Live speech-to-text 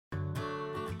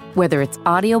Whether it's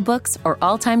audiobooks or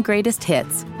all-time greatest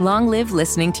hits, long live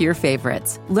listening to your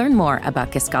favorites. Learn more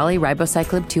about Kisqali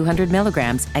Ribociclib 200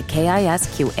 milligrams at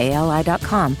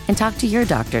KISQALI.com and talk to your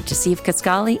doctor to see if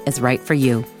Kisqali is right for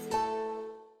you.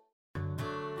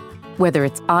 Whether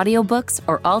it's audiobooks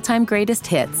or all-time greatest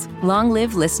hits, long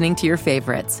live listening to your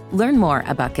favorites. Learn more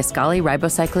about Kisqali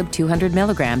Ribociclib 200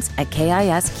 milligrams at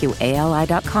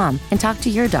KISQALI.com and talk to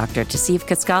your doctor to see if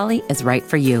Kisqali is right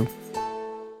for you.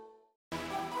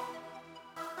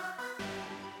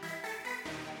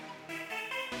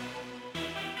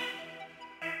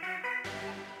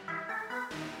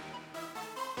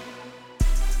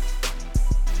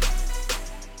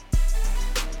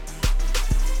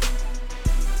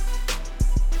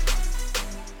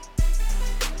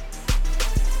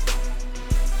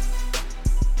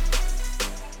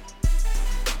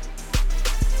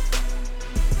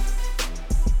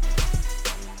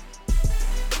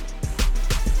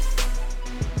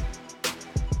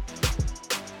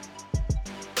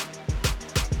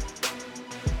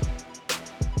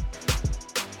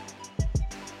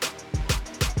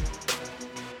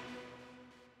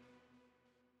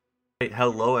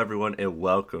 Hello everyone and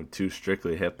welcome to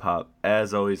Strictly Hip Hop.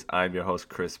 As always, I'm your host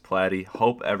Chris Platty.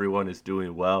 Hope everyone is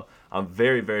doing well. I'm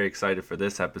very excited for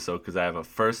this episode because I have a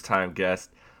first time guest.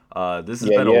 This has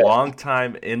been a long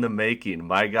time in the making.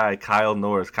 My guy Kyle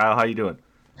Norris. Kyle, how you doing?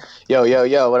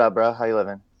 Yo, what up, bro? How you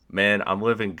living? Man, I'm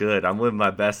living good. I'm living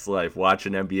my best life,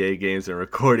 watching NBA games and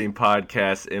recording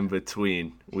podcasts in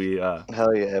between.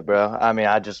 Hell yeah, bro. I mean,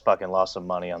 I just fucking lost some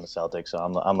money on the Celtics, so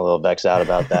I'm a little vexed out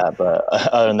about that. But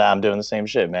other than that, I'm doing the same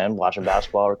shit, man. Watching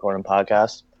basketball, recording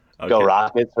podcasts. Okay. Go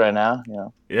Rockets right now. You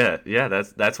know? Yeah.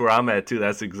 That's where I'm at too.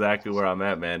 That's exactly where I'm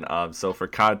at, man. So for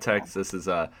context, this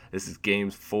is Game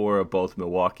 4 of both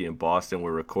Milwaukee and Boston.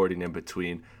 We're recording in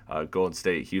between. Golden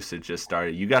State, Houston just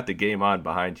started. You got the game on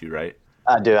behind you, right?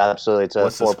 I do, absolutely. It's a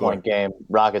 4-point game.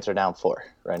 Rockets are down 4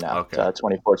 right now. Okay.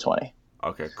 24-20.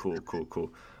 Okay, cool.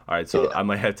 All right, so I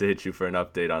might have to hit you for an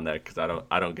update on that because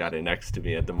I don't got it next to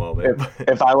me at the moment.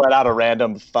 If I let out a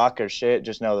random fuck or shit,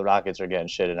 just know the Rockets are getting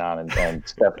shitted on, and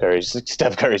Steph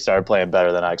Curry started playing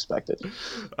better than I expected.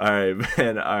 All right,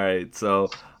 man. All right, so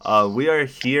we are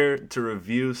here to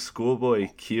review Schoolboy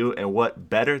Q, and what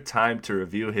better time to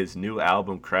review his new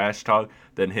album Crash Talk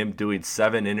than him doing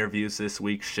 7 interviews this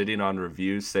week, shitting on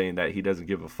reviews, saying that he doesn't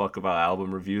give a fuck about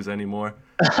album reviews anymore.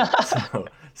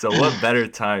 So what better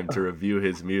time to review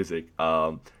his music?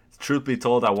 Truth be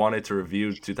told, I wanted to review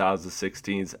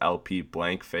 2016's LP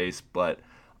Blank Face, but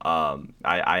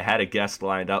I had a guest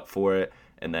lined up for it,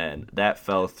 and then that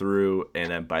fell through.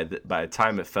 And then by the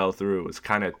time it fell through, it was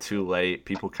kind of too late.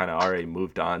 People kind of already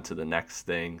moved on to the next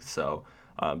thing. So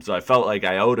I felt like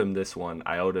I owed him this one.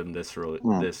 I owed him this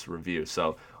review.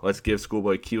 So let's give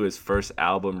Schoolboy Q his first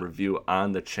album review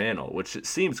on the channel, which it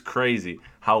seems crazy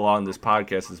how long this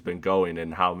podcast has been going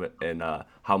and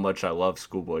how much I love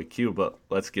Schoolboy Q. But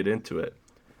let's get into it.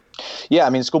 Yeah, I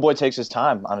mean, Schoolboy takes his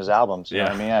time on his albums. You know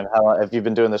what I mean? And if you've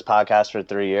been doing this podcast for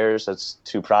 3 years, that's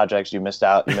 2 projects you missed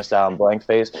out. You missed out on Blank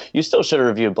Face. You still should have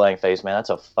reviewed Blank Face, man. That's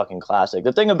a fucking classic.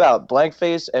 The thing about Blank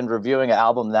Face and reviewing an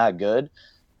album that good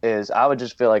is I would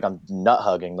just feel like I'm nut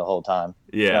hugging the whole time.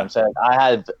 Yeah. You know what I'm saying? I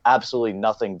had absolutely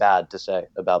nothing bad to say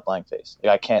about Blank Face.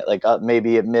 Like, I can't,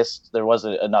 maybe there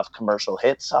wasn't enough commercial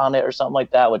hits on it or something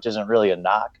like that, which isn't really a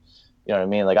knock. You know what I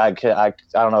mean? Like, I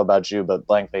don't know about you, but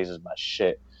Blank Face is my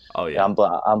shit. Oh yeah. I'm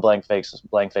Blank Face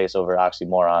over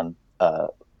Oxymoron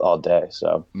all day.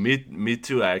 So me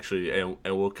too, actually, and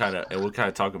we'll kind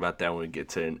of talk about that when we get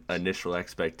to initial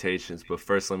expectations. But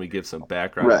first, let me give some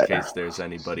background in case there's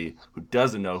anybody who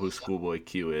doesn't know who Schoolboy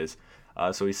Q is.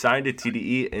 So he signed to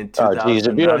TDE in 2009. Oh, geez,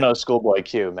 if you don't know Schoolboy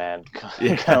Q, man,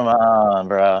 come on,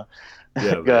 bro.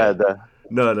 Yeah, go ahead.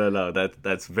 No.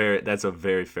 That's a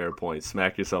very fair point.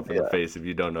 Smack yourself in the face if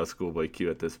you don't know Schoolboy Q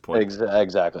at this point.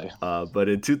 Exactly. But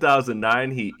in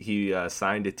 2009, he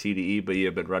signed to TDE, but he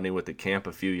had been running with the camp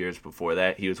a few years before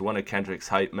that. He was one of Kendrick's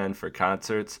hype men for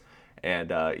concerts,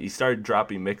 and he started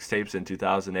dropping mixtapes in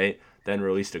 2008. Then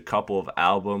released a couple of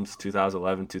albums,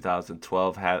 2011,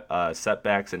 2012,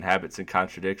 Setbacks and Habits and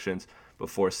Contradictions,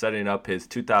 before setting up his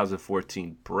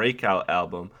 2014 breakout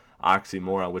album,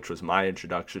 Oxymoron, which was my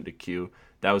introduction to Q.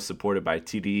 That was supported by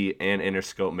TDE and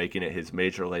Interscope, making it his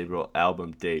major label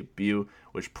album debut,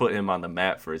 which put him on the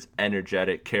map for his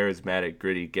energetic, charismatic,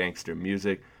 gritty gangster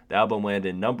music. The album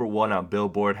landed number 1 on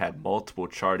Billboard, had multiple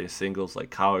charting singles like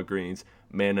Collard Greens,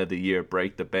 Man of the Year,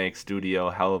 Break the Bank,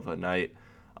 Studio, Hell of a Night.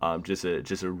 Just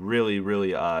a really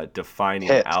defining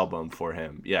album for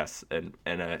him. Yes, and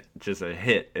just a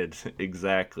hit. It's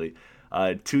exactly.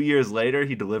 2 years later,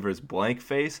 he delivers Blank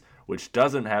Face, which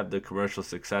doesn't have the commercial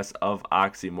success of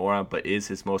Oxymoron, but is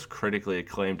his most critically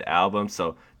acclaimed album.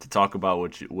 So to talk about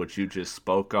what you just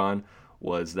spoke on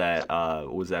was that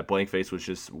Blank Face was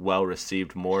just well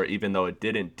received more, even though it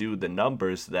didn't do the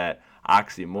numbers that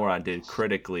Oxymoron did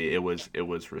critically. It was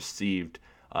received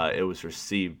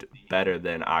better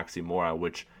than Oxymoron,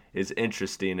 which is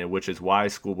interesting, and which is why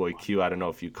Schoolboy Q, I don't know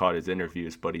if you caught his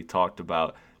interviews, but he talked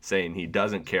about saying he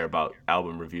doesn't care about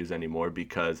album reviews anymore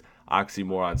because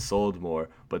Oxymoron sold more,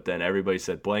 but then everybody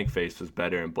said Blank Face was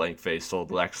better and Blank Face sold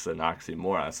less than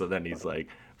Oxymoron. So then he's like,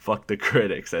 fuck the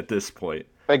critics at this point.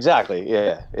 Exactly.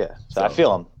 Yeah. So I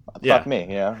feel him. Fuck me.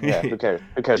 Yeah. Who cares?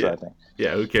 Who cares what I think?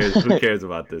 Yeah. Who cares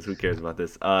about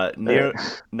this?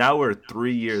 Now we're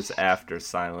 3 years after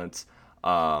Silence.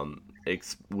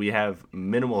 We have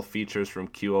minimal features from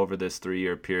Q over this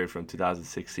 3-year period from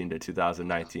 2016 to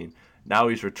 2019. Now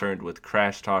he's returned with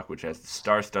Crash Talk, which has the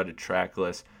star-studded track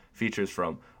list, features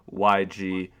from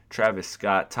YG, Travis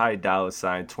Scott, Ty Dolla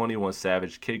 $ign, 21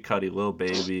 Savage, Kid Cudi, Lil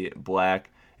Baby,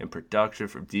 Black, and production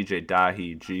from DJ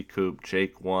Dahi, G Coop,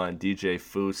 Jake One, DJ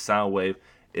Fu, Soundwave,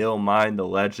 Illmind, The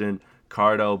Legend,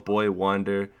 Cardo, Boy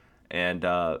Wonder, and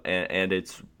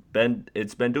it's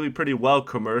been doing pretty well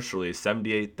commercially.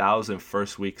 78,000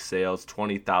 first week sales,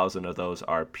 20,000 of those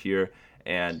are pure,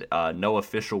 and no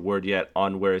official word yet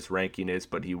on where his ranking is,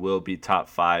 but he will be top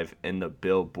 5 in the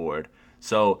Billboard.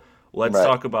 So let's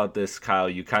talk about this, Kyle.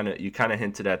 You kind of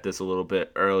hinted at this a little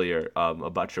bit earlier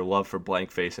about your love for Blank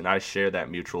Face, and I share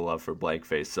that mutual love for Blank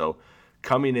Face. So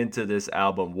coming into this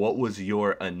album, what was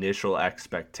your initial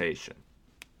expectation?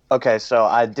 Okay, so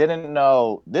I didn't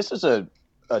know this is a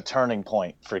turning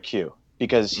point for Q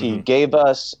because he gave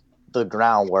us the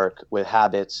groundwork with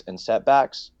Habits and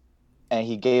Setbacks, and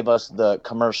he gave us the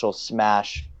commercial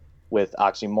smash with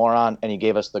Oxymoron, and he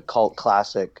gave us the cult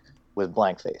classic with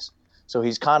Blank Face. So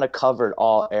he's kind of covered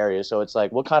all areas. So it's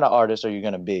like, what kind of artist are you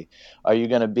going to be? Are you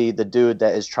going to be the dude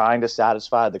that is trying to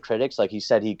satisfy the critics? Like he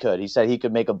said he could. He said he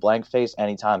could make a Blank Face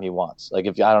anytime he wants. Like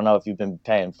I don't know if you've been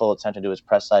paying full attention to his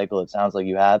press cycle. It sounds like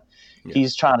you have. Yeah.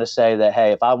 He's trying to say that,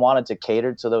 hey, if I wanted to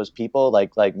cater to those people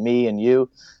like me and you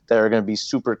that are going to be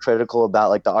super critical about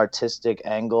like the artistic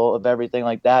angle of everything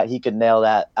like that, he could nail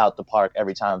that out the park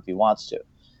every time if he wants to.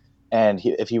 And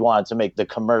if he wanted to make the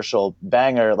commercial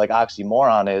banger like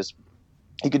Oxymoron is,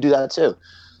 he could do that too.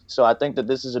 So I think that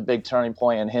this is a big turning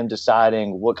point in him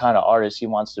deciding what kind of artist he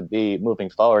wants to be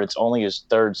moving forward. It's only his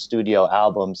 3rd studio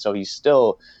album, so he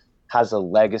still has a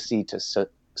legacy to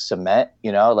cement,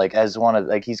 like as one of,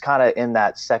 like, he's kind of in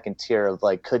that second tier of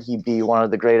like, could he be one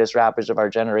of the greatest rappers of our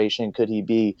generation? Could he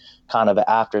be kind of an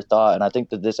afterthought? And I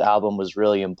think that this album was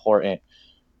really important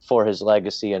for his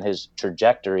legacy and his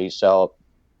trajectory. So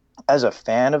as a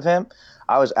fan of him,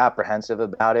 I was apprehensive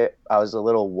about it. I was a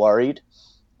little worried.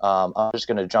 I'm just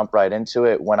going to jump right into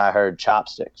it when I heard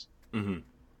Chopsticks,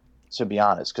 to be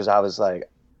honest, because I was like,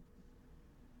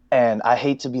 and I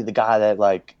hate to be the guy that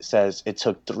like says it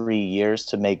took 3 years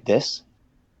to make this,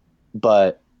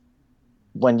 but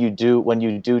when you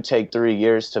do take 3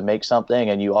 years to make something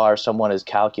and you are someone as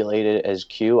calculated as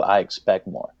Q, I expect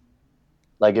more.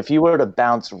 Like if you were to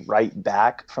bounce right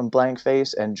back from Blank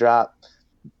Face and drop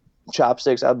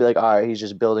Chopsticks, I'd be like, all right, he's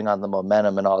just building on the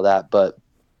momentum and all that, but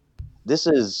this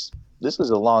is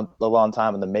a long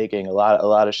time in the making. A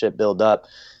lot of shit build up.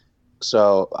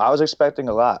 So I was expecting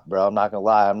a lot, bro. I'm not gonna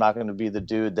lie. I'm not gonna be the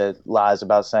dude that lies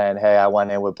about saying, "Hey, I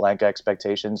went in with blank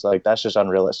expectations." Like that's just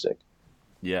unrealistic.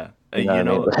 Yeah, you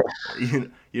know,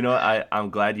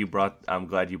 I'm glad you brought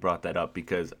that up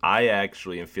because I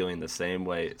actually am feeling the same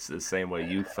way. It's the same way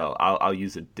you felt. I'll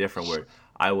use a different word.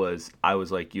 I was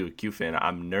like you, a Q fan.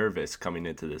 I'm nervous coming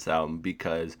into this album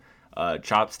because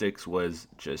Chopsticks was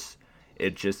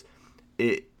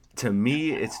to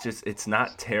me it's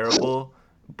not terrible,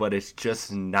 but it's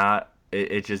just not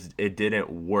it didn't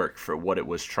work for what it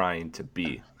was trying to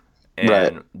be.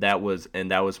 And that was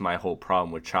my whole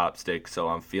problem with Chopstick. So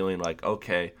I'm feeling like,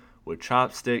 okay, with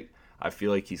Chopstick, I feel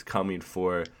like he's coming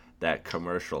for that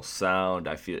commercial sound.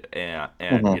 I feel and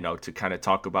to kind of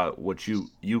talk about what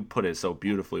you put it so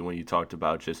beautifully when you talked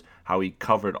about just how he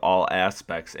covered all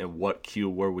aspects and what Q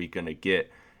were we going to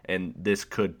get. And this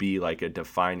could be like a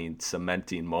defining,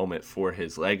 cementing moment for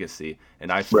his legacy.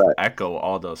 And I echo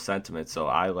all those sentiments. So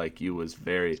I, like you, was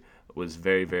very,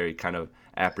 very kind of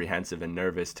apprehensive and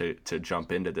nervous to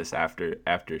jump into this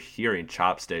after hearing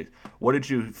Chopsticks. What did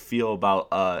you feel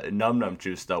about Num Num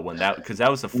Juice though, because that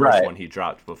was the first one he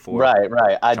dropped before?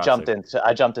 Right. I jumped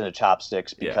into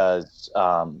Chopsticks because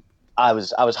I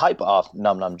was hype off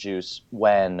Num Num Juice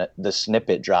when the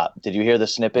snippet dropped. Did you hear the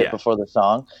snippet before the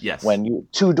song? Yes. When you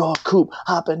two-door coupe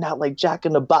hopping out like Jack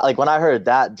in the Box. Like when I heard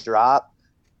that drop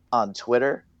on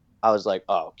Twitter, I was like,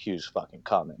 oh, Q's fucking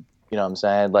coming. You know what I'm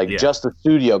saying? Like just the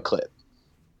studio clip.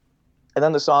 And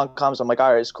then the song comes. I'm like,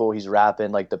 all right, it's cool. He's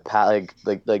rapping like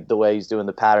like the way he's doing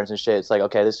the patterns and shit. It's like,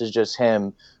 okay, this is just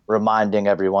him reminding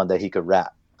everyone that he could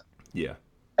rap. Yeah.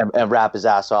 And rap his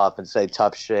ass off and say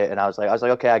tough shit. And I was like,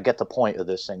 okay, I get the point of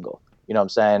this single. You know what I'm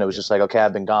saying? It was just like, okay,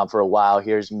 I've been gone for a while.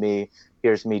 Here's me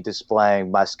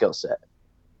displaying my skill set.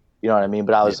 You know what I mean?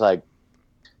 But I was like,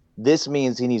 this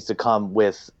means he needs to come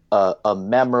with a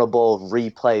memorable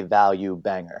replay value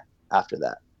banger after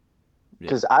that.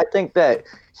 Because I think that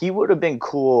he would have been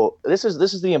cool. This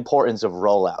is the importance of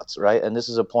rollouts, right? And this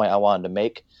is a point I wanted to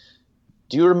make.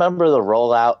 Do you remember the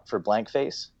rollout for Blank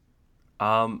Face?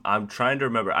 I'm trying to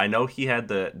remember. I know he had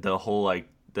the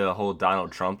whole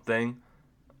Donald Trump thing.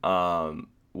 Not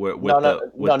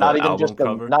even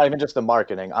just the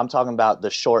marketing. I'm talking about the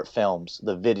short films,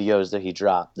 the videos that he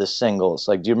dropped, the singles.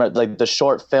 Like, do you remember? Like the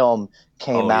short film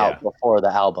came out before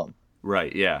the album.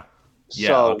 Right. Yeah.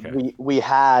 So we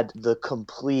had the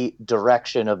complete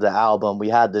direction of the album. We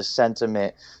had this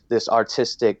sentiment, this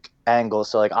artistic angle.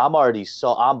 So like I'm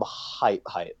hype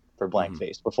for Blank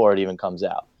Face before it even comes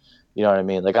out. You know what I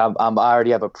mean? Like I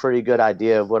already have a pretty good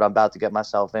idea of what I'm about to get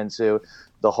myself into.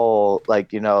 The whole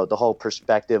the whole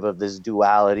perspective of this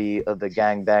duality of the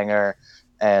gangbanger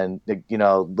and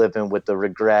living with the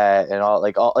regret and all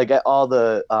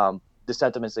the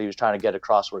sentiments that he was trying to get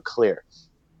across were clear.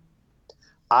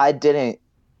 I didn't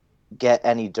get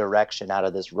any direction out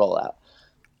of this rollout.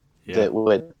 That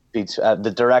would be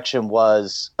the direction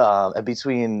was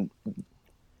between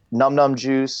Num Num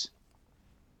Juice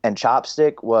and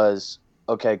Chopstick was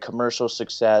okay. Commercial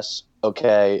success.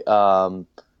 Okay.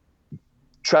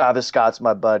 Travis Scott's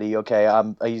my buddy. Okay.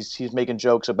 He's making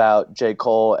jokes about J.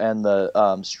 Cole and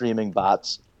the streaming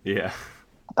bots. Yeah.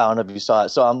 I don't know if you saw it.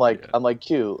 So I'm like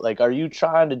Q, like, are you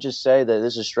trying to just say that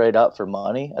this is straight up for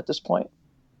money at this point?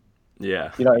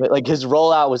 Yeah. You know what I mean? Like his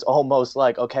rollout was almost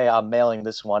like, okay, I'm mailing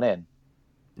this one in.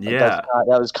 Like yeah.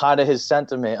 That was kind of his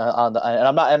sentiment on the,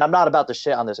 and I'm not about to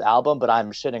shit on this album, but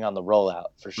I'm shitting on the rollout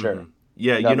for sure. Mm-hmm.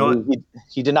 Yeah.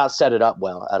 He did not set it up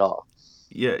well at all.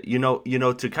 Yeah.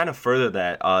 To kind of further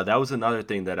that, that was another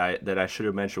thing that I should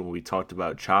have mentioned when we talked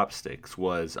about Chopsticks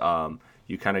was,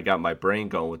 you kind of got my brain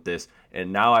going with this.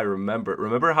 And now I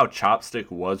remember how Chopstick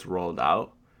was rolled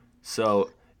out. So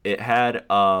it had,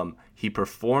 he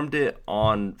performed it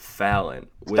on Fallon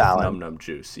with Num Num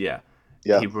Juice. Yeah.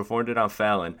 He performed it on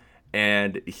Fallon,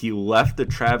 and he left the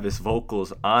Travis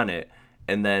vocals on it,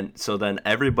 and then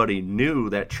everybody knew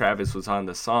that Travis was on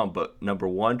the song, but number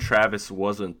one, Travis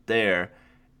wasn't there,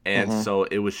 and so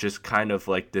it was just kind of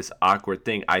like this awkward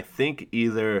thing. I think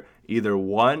either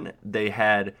one, they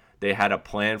had a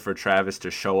plan for Travis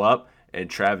to show up, and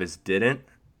Travis didn't,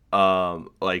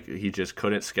 like he just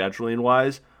couldn't scheduling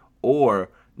wise,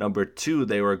 or number two,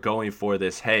 they were going for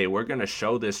this, hey, we're gonna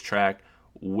show this track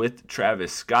with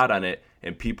Travis Scott on it,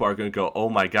 and people are going to go, oh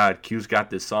my God, Q's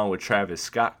got this song with Travis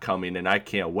Scott coming, and I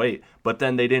can't wait. But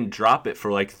then they didn't drop it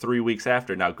for like 3 weeks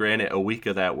after. Now, granted, a week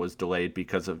of that was delayed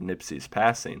because of Nipsey's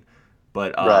passing,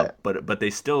 but but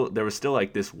there was still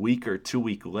like this week or 2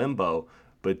 week limbo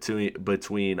between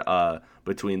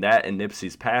that and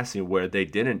Nipsey's passing where they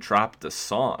didn't drop the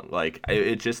song. Like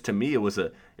it just, to me, it was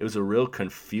a real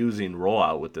confusing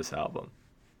rollout with this album.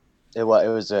 It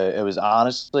was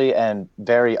honestly and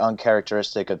very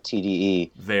uncharacteristic of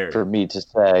TDE for me to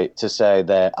say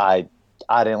that I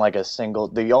didn't like a single.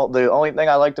 The only thing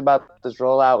I liked about this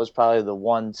rollout was probably the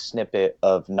one snippet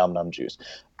of Num Num Juice.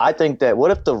 I think that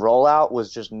what if the rollout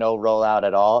was just no rollout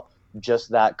at all,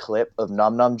 just that clip of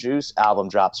Num Num Juice, album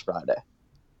drops Friday.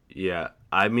 Yeah,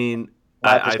 I mean,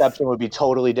 my perception would be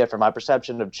totally different. My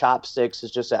perception of Chopsticks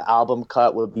is just an album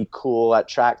cut would be cool at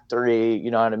track 3. You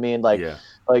know what I mean? And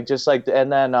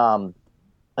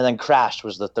then Crash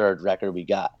was the third record we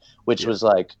got, which was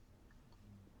like,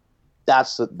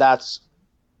 that's a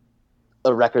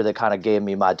record that kind of gave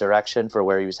me my direction for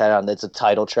where he was headed on. It's a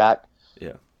title track.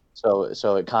 Yeah. So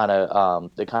it kind of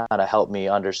helped me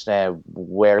understand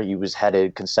where he was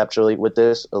headed conceptually with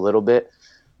this a little bit,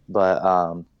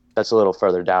 but that's a little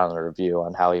further down in the review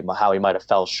on how he might have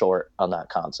fell short on that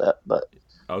concept. But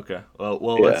okay,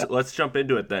 well, yeah. let's jump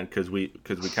into it then, because we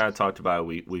kind of talked about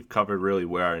it. We've covered really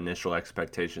where our initial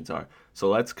expectations are. So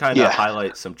let's kind of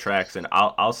highlight some tracks, and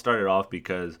I'll start it off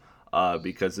because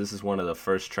this is one of the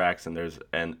first tracks, and there's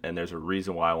a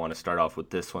reason why I want to start off with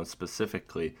this one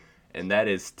specifically, and that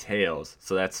is Tales.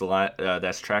 So that's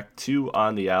track 2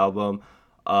 on the album.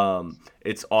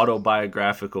 It's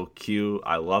autobiographical Q.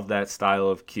 I love that style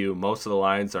of Q. Most of the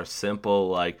lines are simple,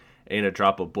 like ain't a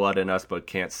drop of blood in us, but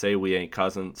can't say we ain't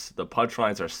cousins. The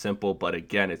punchlines are simple, but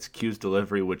again, it's Q's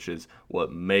delivery, which is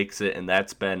what makes it, and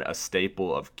that's been a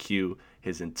staple of Q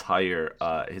his entire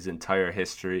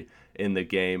history in the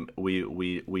game.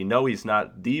 We know he's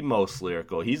not the most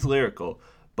lyrical. He's lyrical,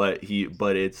 but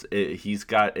he's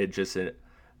got it just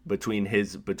between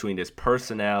his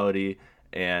personality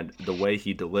and the way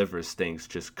he delivers things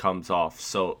just comes off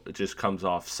so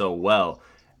well.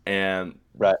 And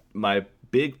right. My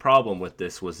big problem with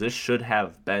this should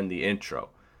have been the intro.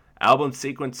 Album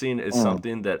sequencing is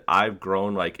something that I've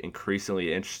grown like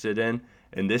increasingly interested in,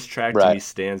 and this track to me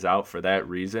stands out for that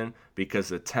reason, because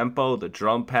the tempo, the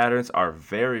drum patterns are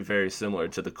very, very similar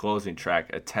to the closing track,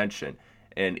 Attention,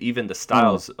 and even the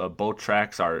styles of both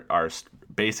tracks are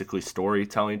basically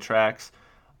storytelling tracks.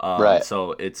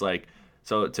 So it's like,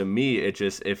 so to me,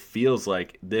 it feels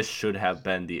like this should have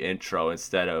been the intro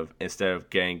instead of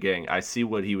Gang Gang. I see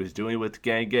what he was doing with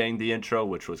Gang Gang, the intro,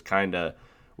 which was kind of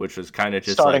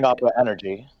just starting off with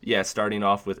energy. Yeah, starting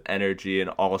off with energy,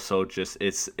 and also just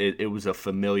it was a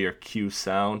familiar Q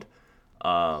sound.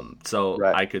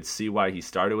 I could see why he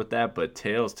started with that, but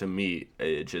Tails, to me,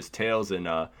 it just Tails and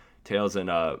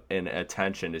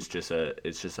Attention is just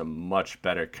a much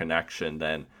better connection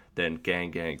than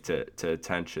Gang Gang to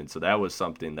Attention. So that was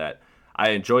something that I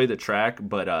enjoy the track,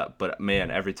 but man,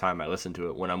 every time I listen to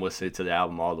it, when I'm listening to the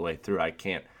album all the way through, I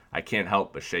can't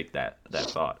help but shake that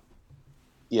thought.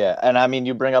 Yeah, and I mean,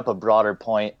 you bring up a broader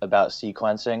point about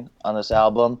sequencing on this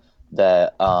album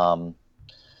that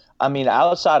I mean,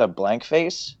 outside of Blank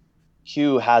Face,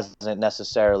 Q hasn't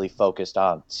necessarily focused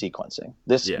on sequencing.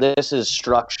 This is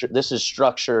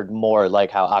structured more like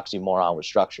how Oxymoron was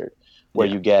structured, where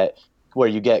you get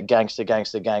gangsta,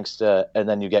 gangsta, gangsta, and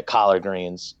then you get collard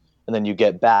greens, and then you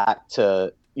get back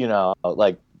to, you know,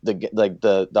 like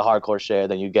the hardcore share,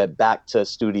 then you get back to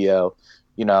studio,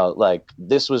 you know, like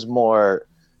this was more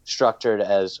structured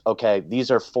as, okay, these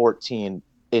are 14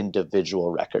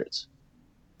 individual records.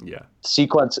 Yeah.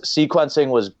 Sequencing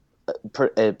was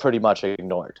pretty much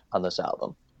ignored on this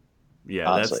album. Yeah,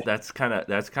 honestly. that's kind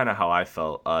of how I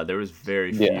felt. There was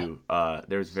very few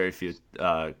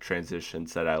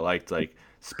transitions that I liked. Like,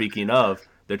 speaking of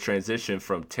the transition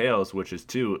from Tails, which is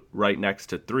 2, right next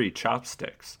to 3,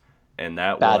 Chopsticks, and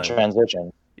that bad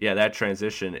transition. Yeah, that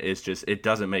transition is just, it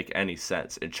doesn't make any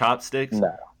sense. In Chopsticks,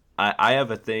 no. I have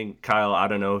a thing, Kyle, I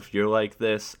don't know if you're like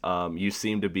this. You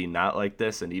seem to be not like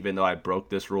this, and even though I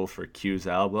broke this rule for Q's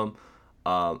album,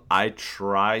 I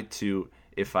try to,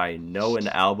 if I know an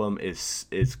album is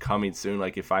coming soon,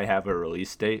 like if I have a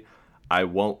release date, I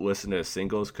won't listen to the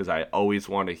singles, because I always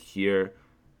want to hear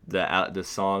the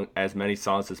song, as many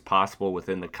songs as possible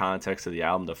within the context of the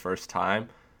album the first time.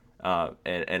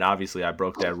 And obviously I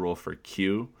broke that rule for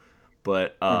Q.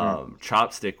 But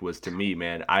Chopstick was, to me,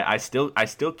 man, I still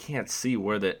can't see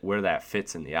where that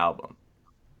fits in the album.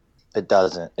 It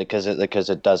doesn't, because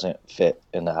it doesn't fit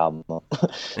in the album.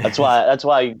 That's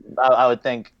why I would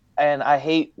think, and I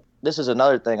hate, this is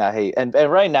another thing I hate, and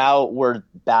right now we're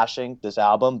bashing this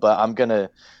album, but at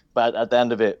the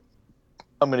end of it,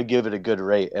 I'm gonna give it a good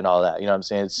rate and all that. You know what I'm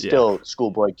saying? It's still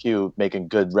Schoolboy Q making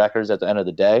good records at the end of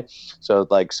the day. So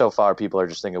like, so far people are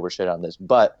just thinking we're shit on this,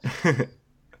 but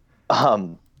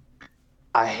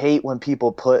I hate when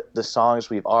people put the songs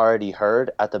we've already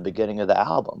heard at the beginning of the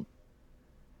album.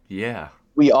 Yeah.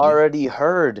 We already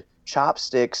heard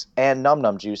Chopsticks and Num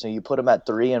Num Juice, and you put them at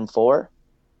 3 and 4.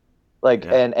 Like,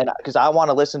 and because I want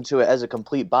to listen to it as a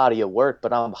complete body of work,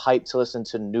 but I'm hyped to listen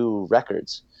to new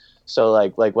records. So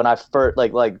like when I first,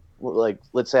 like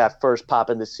let's say I first pop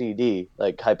in the CD,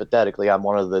 like hypothetically, I'm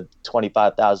one of the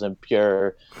 25,000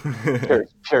 pure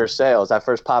sales. I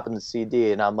first pop in the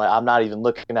CD, and I'm like, I'm not even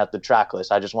looking at the track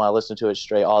list. I just want to listen to it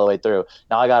straight all the way through.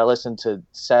 Now I got to listen to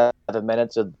 7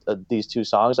 minutes of these 2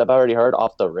 songs I've already heard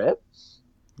off the rip.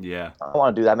 Yeah, I don't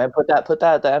want to do that, man. Put that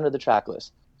at the end of the track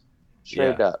list,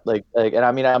 straight up. Like, and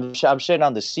I mean, I'm shitting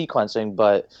on the sequencing,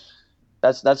 but.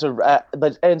 And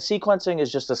sequencing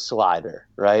is just a slider,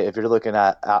 right? If you're looking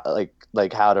at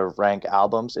like how to rank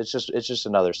albums, it's just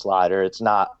another slider. It's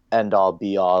not end all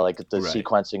be all. Like, the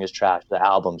sequencing is trash, the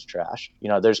album's trash. You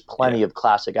know, there's plenty of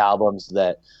classic albums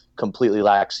that completely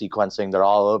lack sequencing. They're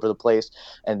all over the place.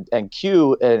 And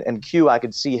Q, I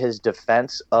could see his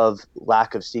defense of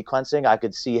lack of sequencing. I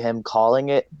could see him calling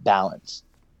it balance.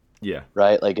 Yeah.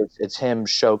 Right? Like, it's him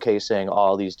showcasing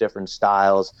all these different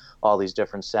styles, all these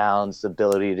different sounds, the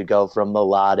ability to go from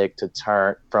melodic to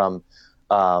turn, from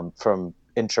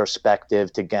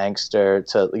introspective to gangster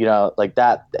to, you know, like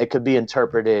that. It could be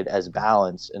interpreted as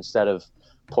balance instead of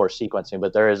poor sequencing,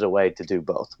 but there is a way to do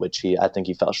both, which I think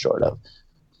he fell short of.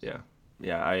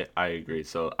 Yeah, I agree.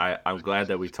 So I'm glad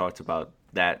that we talked about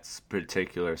that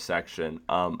particular section.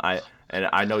 I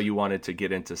know you wanted to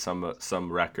get into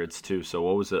some records too. So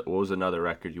what was another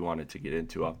record you wanted to get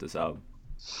into off this album?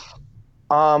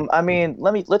 I mean,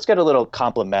 let's get a little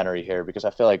complimentary here because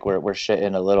I feel like we're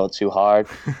shitting a little too hard.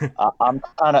 I'm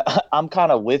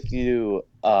kind of with you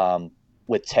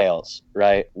with Tales,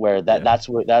 right? Where that's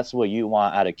what you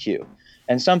want out of Q.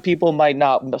 And some people might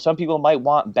not. Some people might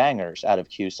want bangers out of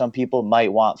Q. Some people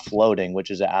might want Floating, which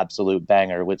is an absolute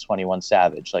banger with 21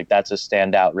 Savage. Like that's a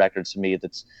standout record to me.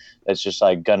 That's just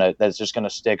gonna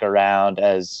stick around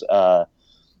as a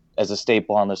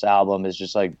staple on this album. Is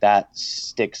just like that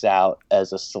sticks out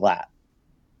as a slap.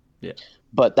 Yeah.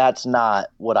 But that's not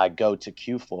what I go to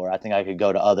Q for. I think I could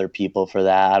go to other people for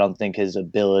that. I don't think his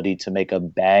ability to make a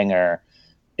banger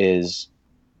is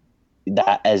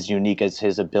that as unique as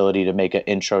his ability to make an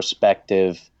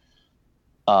introspective,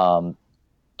 kind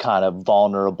of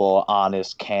vulnerable,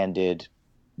 honest, candid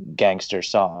gangster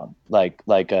song. I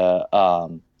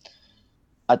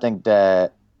think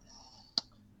that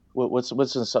what's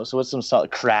some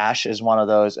Crash is one of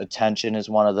those, Attention is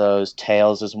one of those,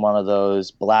 Tales is one of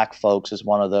those, Black Folks is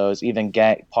one of those, even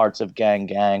parts of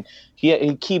Gang.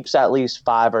 He keeps at least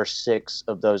 5 or 6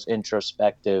 of those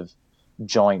introspective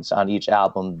joints on each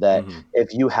album that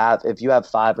if you have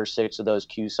 5 or 6 of those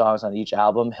Q songs on each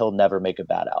album, he'll never make a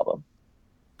bad album.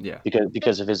 Yeah.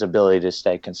 Because of his ability to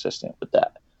stay consistent with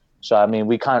that. So I mean,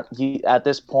 at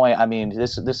this point, I mean,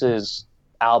 this is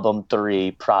album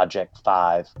 3, project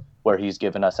 5, where he's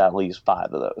given us at least 5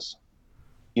 of those.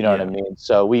 You know what I mean?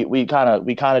 So we kind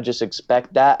of just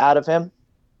expect that out of him,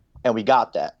 and we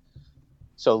got that.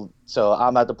 So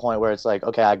I'm at the point where it's like,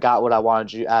 okay, I got what I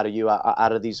wanted out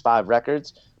of these 5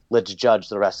 records. Let's judge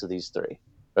the rest of these 3,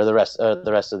 or the rest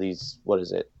of these. What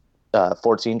is it?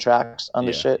 14 tracks on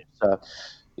the shit. So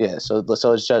yeah. So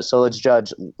let's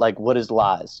judge like what is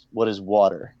Lies, what is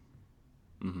Water.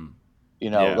 Mm-hmm. You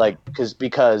know, like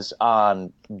because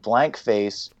on Blank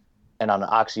Face and on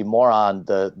Oxymoron,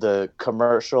 the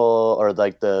commercial or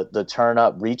like the turn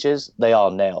up reaches, they all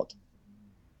nailed.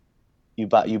 You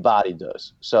bodied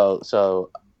those. So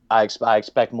I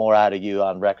expect more out of you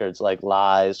on records like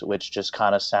Lies, which just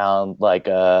kind of sound like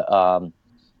a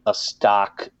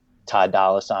stock Ty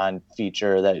Dolla $ign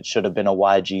feature that should have been a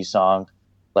YG song.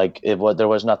 Like there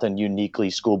was nothing uniquely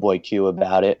Schoolboy Q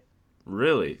about it.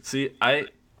 Really? See, I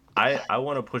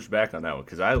want to push back on that one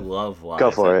because I love Lies.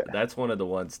 Go for it. That's one of the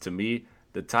ones, to me,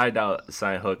 the Ty Dolla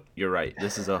 $ign hook. You're right.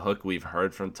 This is a hook we've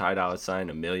heard from Ty Dolla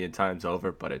 $ign a million times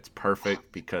over, but it's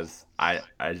perfect because I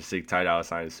just think Ty Dolla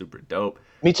 $ign is super dope.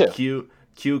 Me too.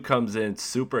 Q comes in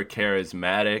super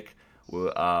charismatic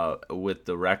with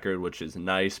the record, which is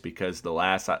nice because the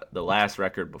last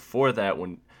record before that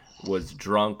one was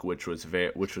Drunk, which was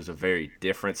a very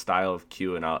different style of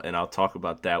Q, and I'll talk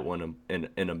about that one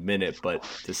in a minute. But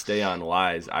to stay on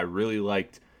Lies, I really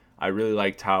liked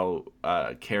how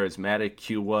charismatic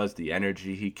Q was, the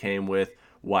energy he came with.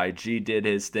 YG did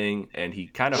his thing, and he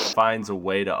kind of finds a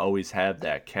way to always have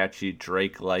that catchy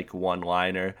Drake-like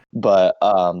one-liner. But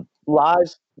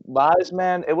Lies,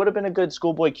 man, it would have been a good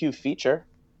Schoolboy Q feature.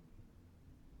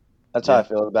 That's how I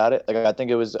feel about it. Like I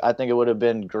think it would have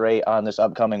been great on this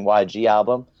upcoming YG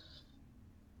album.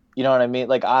 You know what I mean?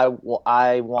 Like I want.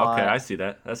 Okay, I see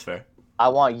that. That's fair. I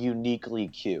want uniquely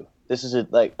Q. This is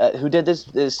who did this?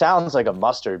 It sounds like a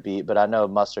Mustard beat, but I know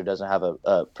Mustard doesn't have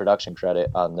a production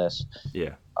credit on this.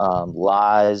 Yeah.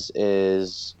 Lies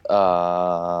is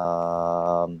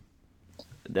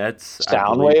that's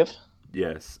Soundwave.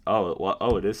 Yes.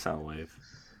 Oh, it is Soundwave.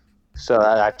 So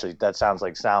that sounds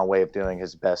like Soundwave doing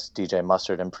his best DJ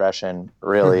Mustard impression,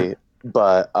 really.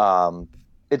 But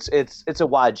it's a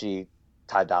YG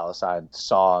Ty Dolla $ign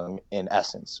song in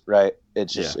essence, right? It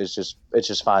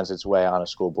just finds its way on a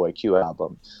Schoolboy Q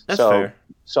album. That's fair.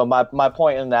 So my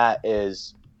point in that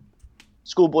is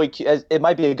Schoolboy Q. It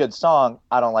might be a good song.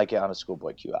 I don't like it on a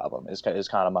Schoolboy Q album. Is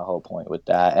kind of my whole point with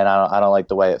that, and I don't like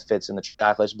the way it fits in the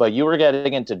track list. But you were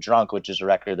getting into Drunk, which is a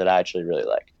record that I actually really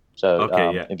like. So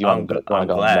okay, yeah. If you want to go,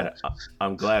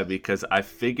 I'm glad because I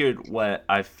figured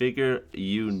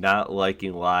you not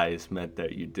liking Lies meant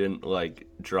that you didn't like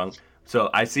Drunk. So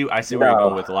I see where you're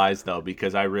going with Lies though,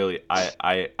 because I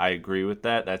agree with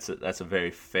that. That's a very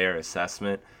fair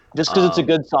assessment. Just because it's a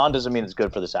good song doesn't mean it's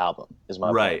good for this album. Is my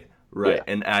right, point. Right. Yeah.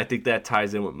 And I think that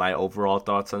ties in with my overall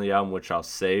thoughts on the album, which I'll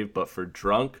save. But for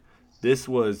Drunk, this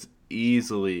was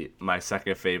easily my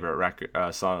second favorite record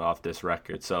song off this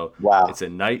record. So wow. It's a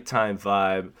nighttime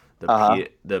vibe.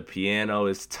 The piano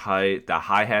is tight. The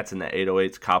hi-hats and the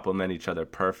 808s complement each other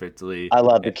perfectly. I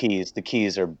love the keys. The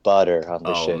keys are butter on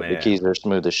the shit. Man. The keys are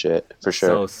smooth as shit, for sure.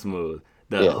 So smooth.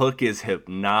 The hook is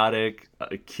hypnotic.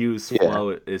 Q's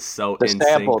flow is so in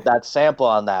sync. That sample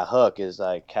on that hook is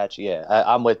like catchy. Yeah,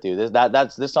 I'm with you.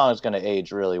 This song is going to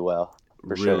age really well.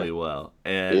 Really well,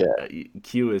 and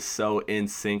Q is so in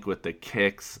sync with the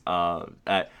kicks.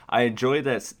 I enjoy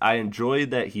that. I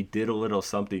enjoyed that he did a little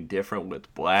something different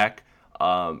with Black.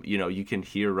 You can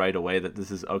hear right away that this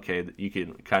is okay. You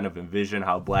can kind of envision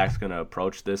how Black's gonna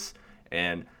approach this,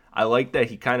 and I like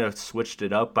that he kind of switched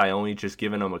it up by only just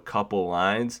giving him a couple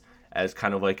lines as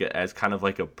kind of like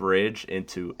a bridge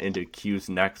into Q's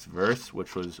next verse,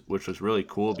 which was really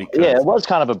cool because it was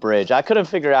kind of a bridge. I couldn't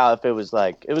figure out if it was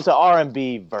an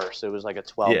R&B verse. It was like a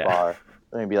 12 bar,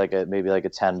 maybe like a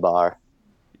 10 bar.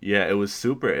 Yeah, it was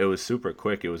super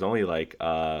quick. It was only like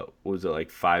what was it, like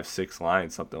 5-6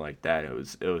 lines, something like that. It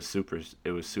was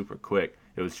super quick.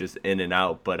 It was just in and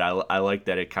out, but I like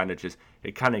that it kind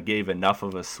of gave enough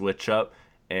of a switch up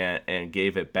and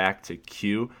gave it back to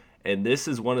Q. And this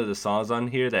is one of the songs on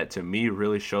here that to me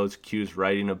really shows Q's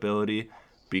writing ability,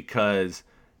 because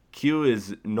Q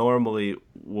is normally,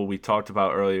 what we talked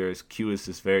about earlier, is Q is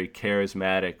this very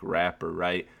charismatic rapper,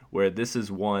 right? Where this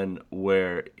is one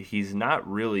where he's not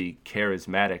really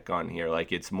charismatic on here.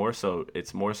 Like it's more so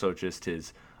just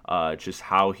his just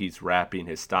how he's rapping,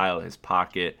 his style, his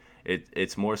pocket.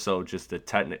 It's more so just the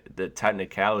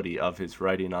technicality of his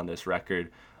writing on this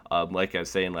record. Like I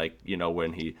was saying, like,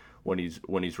 when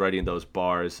he's writing those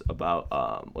bars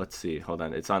about let's see, hold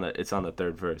on, it's on the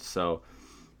third verse. So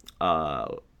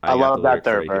I love that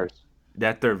third verse.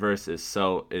 That third verse is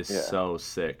so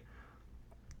sick.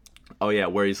 Oh yeah,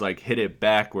 where he's like hit it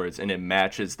backwards and it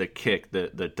matches the kick,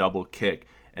 the double kick,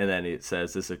 and then it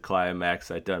says this is a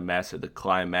climax. I done mastered the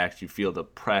climax. You feel the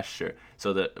pressure.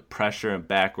 So the pressure and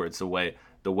backwards, the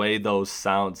way those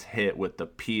sounds hit with the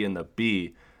P and the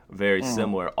B, very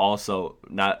similar. Also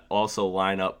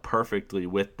line up perfectly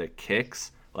with the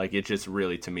kicks. Like it just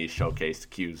really, to me, showcased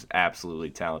Q's absolutely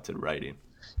talented writing.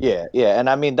 Yeah, and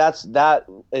I mean that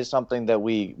is something that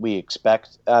we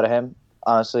expect out of him.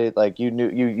 Honestly, like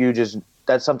you just,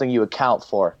 that's something you account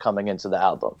for coming into the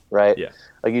album, right? Yeah.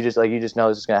 Like you just know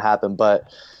this is gonna happen.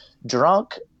 But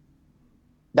Drunk,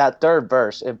 that third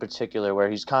verse in particular, where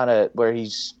he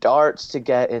starts to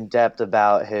get in depth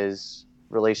about his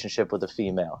relationship with a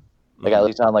female, like at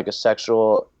least on like a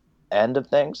sexual end of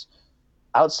things,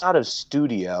 outside of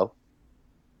Studio,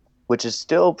 which is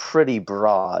still pretty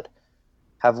broad.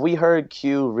 Have we heard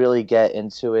Q really get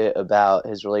into it about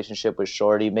his relationship with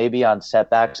Shorty? Maybe on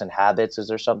Setbacks and Habits. Is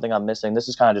there something I'm missing? This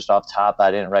is kind of just off top.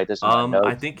 I didn't write this in my notes.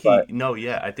 I think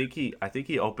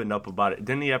he opened up about it.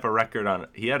 Didn't he have a record on?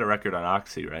 He had a record on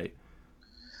Oxy, right?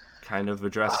 Kind of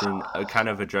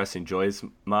addressing Joy's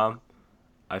mom.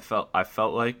 I felt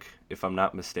like, if I'm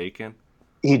not mistaken,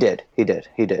 he did.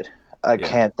 I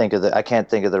can't think of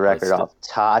the record off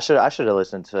top. I should have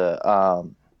listened to.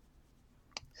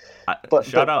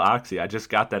 Shout out Oxy. I just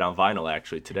got that on vinyl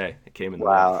actually today. It came in the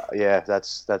mail. Yeah,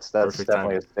 that's definitely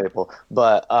timing. A staple.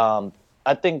 But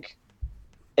I think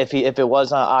if it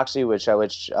was on Oxy, which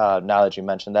now that you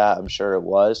mentioned that, I'm sure it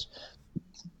was.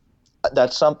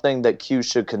 That's something that Q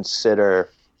should consider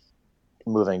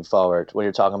moving forward when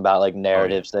you're talking about like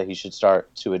narratives that he should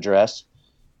start to address.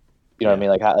 You know what I mean?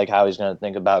 Like how he's going to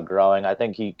think about growing. I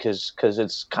think because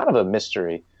it's kind of a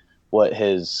mystery what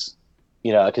his,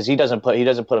 because he doesn't put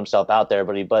himself out there,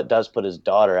 but he does put his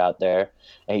daughter out there,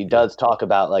 and he does talk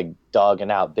about like dogging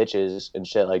out bitches and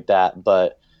shit like that.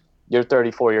 But you're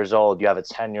 34 years old, you have a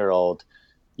 10-year-old,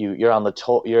 you're on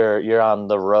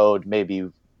the road maybe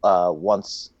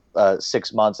once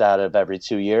 6 months out of every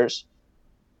 2 years.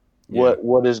 Yeah.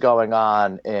 What is going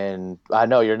on? I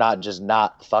know you're not just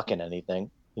not fucking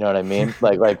anything. You know what I mean?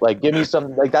 like give me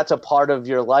some, like that's a part of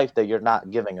your life that you're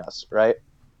not giving us, right?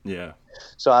 Yeah.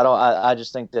 So I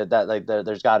just think that like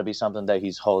there's got to be something that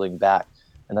he's holding back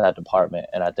in that department,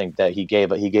 and I think that he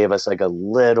gave us like a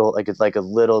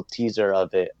little teaser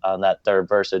of it on that third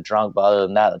verse of Drunk, but other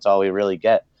than that, that's all we really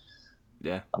get.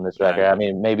 Yeah. On this record, I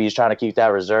mean, maybe he's trying to keep that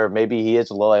reserve. Maybe he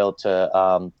is loyal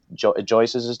to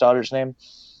Joyce is his daughter's name.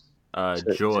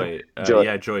 Joy.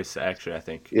 Yeah, Joyce, actually, I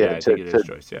think. Yeah, I think it is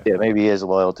Joyce, yeah. Yeah, maybe he is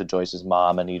loyal to Joyce's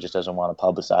mom, and he just doesn't want to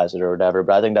publicize it or whatever.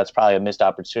 But I think that's probably a missed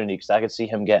opportunity, because I could see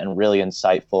him getting really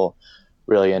insightful,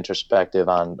 really introspective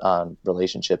on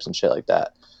relationships and shit like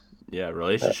that. Yeah,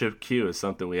 relationship Q is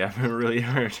something we haven't really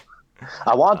heard.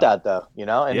 I want that, though, in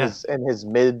his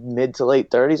mid to late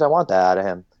 30s, I want that out of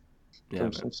him. Yeah,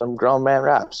 some grown man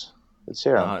raps. Let's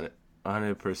hear him.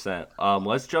 100%.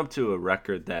 Let's jump to a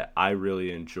record that I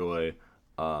really enjoy,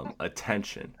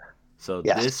 Attention. So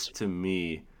Yes. this to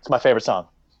me, It's my favorite song.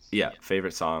 yeah,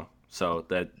 favorite song. So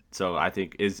I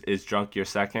think is Drunk your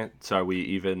second? So are we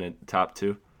even in top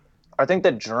two? I think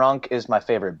that Drunk is my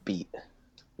favorite beat,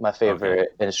 my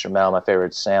favorite instrumental, my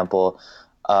favorite sample.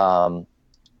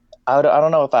 I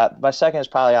don't know if my second is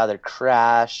probably either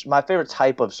Crash. My favorite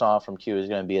type of song from Q is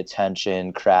going to be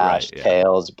Attention, Crash, Right, yeah.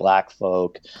 Tales, Black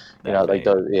Folk. You know, That like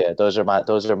vein. those. Yeah,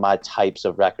 those are my types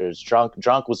of records.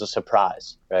 Drunk was a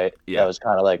surprise, right? Yeah. That was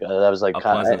kind of like A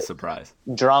pleasant surprise.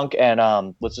 Drunk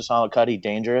and what's the song with Cuddy?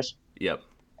 Dangerous. Yep.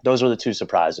 Those were the two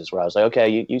surprises where I was like,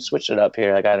 okay, you switched it up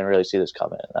here. Like I didn't really see this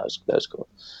coming. That was cool.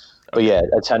 But yeah,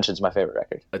 Attention's my favorite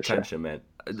record. For sure. Attention, man.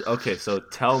 Okay, so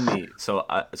tell me. So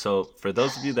for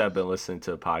those of you that have been listening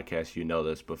to the podcast, you know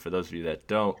this. But for those of you that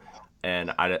don't,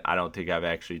 and I don't think I've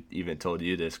actually even told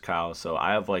you this, Kyle. So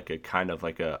I have like a kind of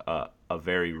like a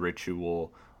very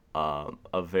ritual,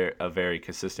 a very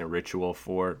consistent ritual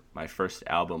for my first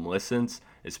album listens,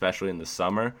 especially in the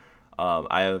summer.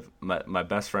 I have my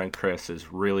best friend Chris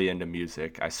is really into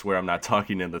music. I swear I'm not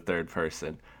talking in the third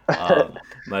person.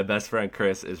 My best friend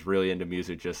Chris is really into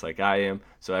music just like I am.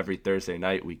 So every Thursday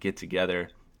night we get together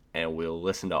and we'll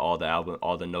listen to all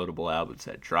the notable albums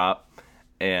that drop.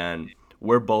 And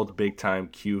we're both big time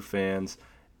Q fans.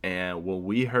 And when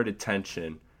we heard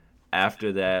Attention,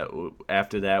 after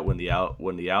that when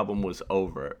the album was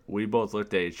over, we both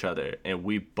looked at each other and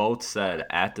we both said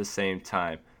at the same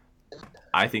time,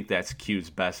 I think that's Q's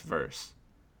best verse.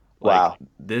 Like, Wow.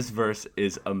 this verse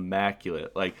is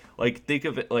immaculate. Like think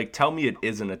of it. Like, tell me it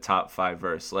isn't a top 5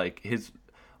 verse. Like his,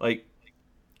 like,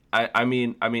 I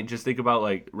mean, just think about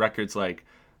like records like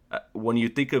when you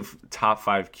think of top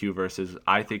 5 Q verses,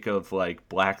 I think of like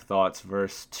Black Thought's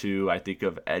verse 2. I think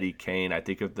of Eddie Kane. I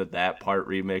think of the That Part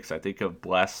remix. I think of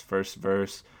Bless first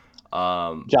verse.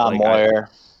 John like, Moyer.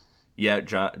 Yeah,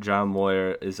 John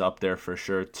Moyer is up there for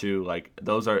sure too. Like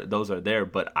those are there,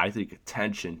 but I think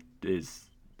Attention is,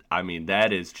 I mean,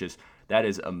 that is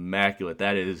immaculate.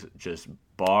 That is just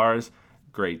bars,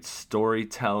 great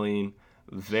storytelling,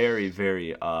 very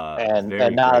very and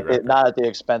very not great at, not at the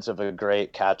expense of a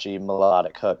great catchy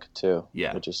melodic hook too.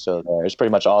 Yeah. Which is still there. It's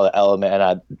pretty much all the element,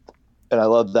 and I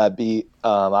love that beat.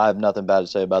 I have nothing bad to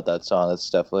say about that song. That's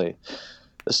definitely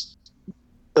a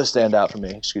standout for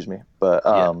me. Excuse me, but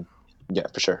yeah,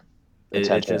 for sure. It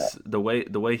Attention. just the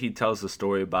way he tells the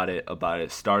story about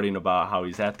it starting about how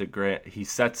he's at he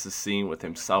sets the scene with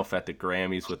himself at the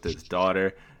Grammys with his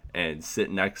daughter and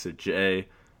sitting next to Jay,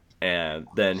 and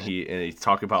then he's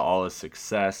talking about all his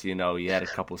success. You know, he had a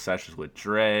couple sessions with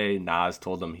Dre. Nas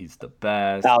told him he's the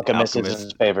best. Alchemist is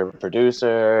his favorite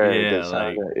producer. Yeah,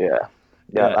 like,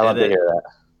 yeah. I love to hear that.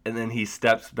 And then he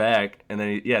steps back, and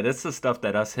then that's the stuff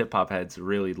that us hip hop heads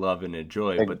really love and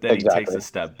enjoy. But then he takes a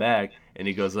step back, and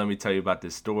he goes, "Let me tell you about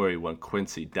this story when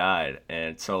Quincy died."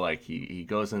 And so like he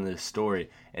goes into this story,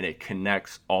 and it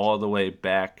connects all the way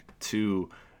back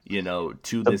to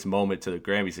this moment, to the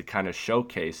Grammys. It kind of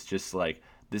showcased just like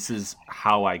this is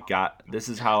how I got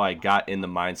in the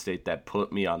mind state that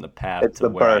put me on the path It's to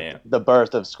where I am. The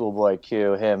birth of Schoolboy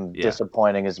Q, him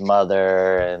disappointing his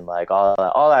mother, and like all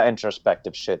that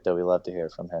introspective shit that we love to hear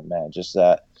from him, man. Just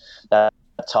that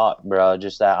talk, bro.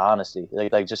 Just that honesty,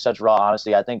 like just such raw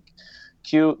honesty. I think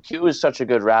Q is such a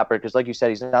good rapper because, like you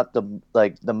said, he's not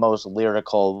the most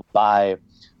lyrical by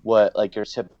what like your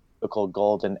typical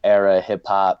golden era hip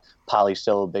hop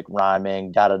polysyllabic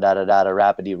rhyming da da da da da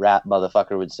rapidy rap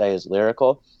motherfucker would say is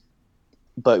lyrical.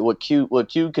 But what Q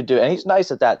could do, and he's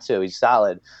nice at that too. He's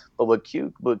solid. But what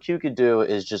Q could do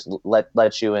is just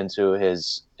let you into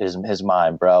his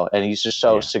mind, bro. And he's just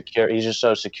so secure. He's just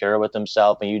so secure with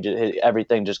himself, and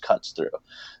everything just cuts through.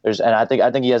 And I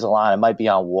think he has a line. It might be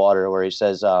on Water where he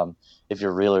says, "If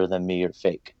you're realer than me, you're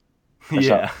fake."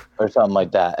 Or something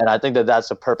like that. And I think that's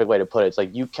the perfect way to put it. It's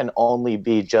like you can only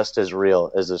be just as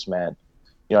real as this man.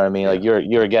 You know what I mean? Like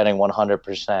you're getting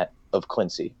 100% of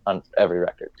Quincy on every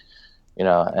record. You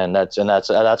know, and that's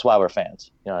why we're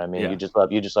fans. You know what I mean? Yeah. You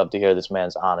just love to hear this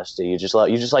man's honesty. You just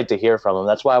like to hear from him.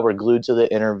 That's why we're glued to the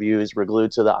interviews. We're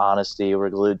glued to the honesty.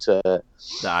 We're glued to the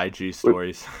IG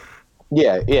stories.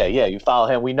 Yeah. You follow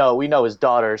him. We know his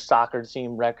daughter's soccer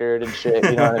team record and shit.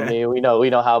 You know what I mean? We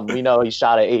know he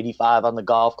shot at 85 on the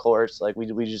golf course. Like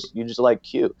you just like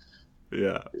Q.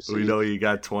 Yeah, we know he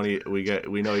got 20.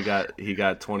 We know he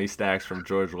got 20 stacks from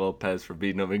George Lopez for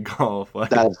beating him in golf.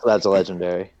 That's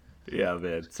legendary. Yeah,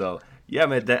 man. So yeah,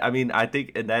 man. I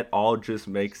think that all just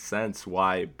makes sense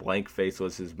why Blank Face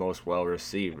was his most well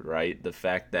received, right? The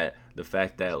fact that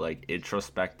like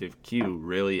introspective Q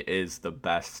really is the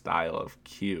best style of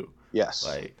Q. Yes.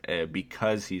 like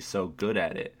because he's so good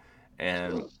at it.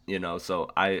 And so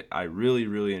I really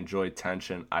really enjoyed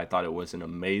Tension. I thought it was an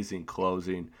amazing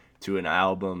closing to an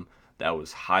album that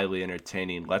was highly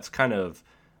entertaining. Let's kind of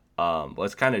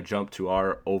jump to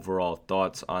our overall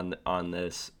thoughts on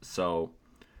this. So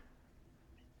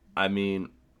I mean,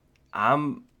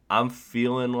 I'm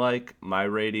feeling like my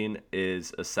rating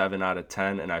is a 7 out of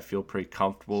 10, and I feel pretty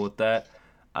comfortable with that.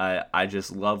 I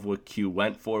just love what Q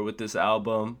went for with this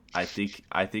album. I think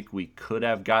we could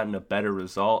have gotten a better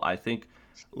result. I think,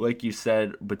 like you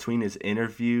said, between his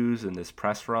interviews and this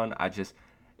press run,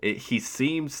 he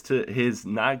seems to, his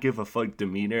not give a fuck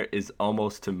demeanor is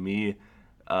almost to me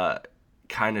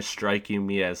kind of striking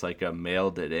me as like a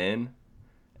mailed it in.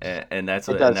 And that's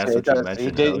what you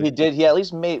mentioned. He at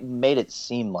least made it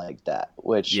seem like that,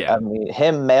 which, I mean,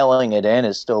 him mailing it in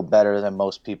is still better than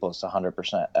most people's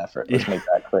 100% effort. Let's make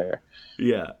that clear.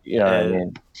 Yeah. You know what I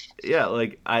mean? Yeah,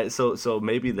 like so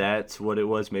maybe that's what it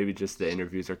was. Maybe just the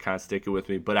interviews are kind of sticking with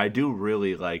me, but I do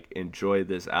really like enjoy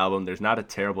this album. There's not a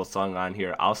terrible song on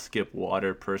here. I'll skip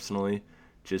Water personally,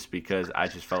 just because I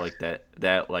just felt like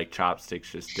that like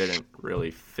Chopsticks just didn't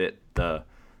really fit the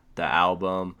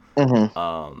album. Mm-hmm.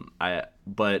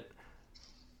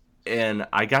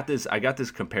 I got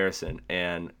this comparison,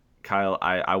 and Kyle,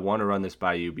 I want to run this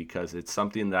by you because it's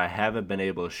something that I haven't been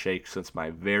able to shake since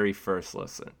my very first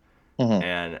listen.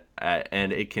 Mm-hmm.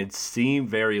 And it can seem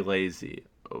very lazy,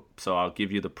 so I'll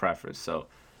give you the preference. So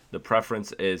the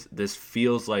preference is this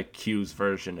feels like Q's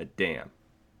version of Damn.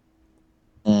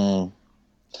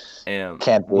 And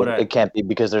it can't be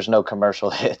because there's no commercial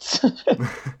hits.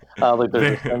 I don't think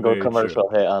there's a single commercial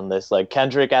hit on this. Like,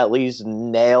 Kendrick at least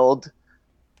nailed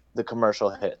the commercial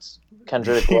hits. He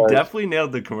definitely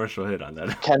nailed the commercial hit on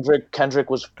that. Kendrick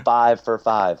was 5 for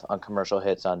 5 on commercial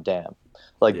hits on Damn.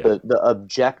 Like, the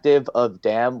objective of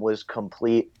Damn was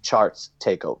complete charts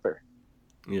takeover.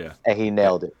 Yeah. And he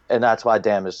nailed it. And that's why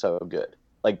Damn is so good.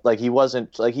 Like he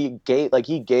wasn't like he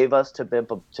gave us To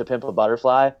Pimp a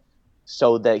Butterfly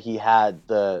so that he had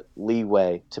the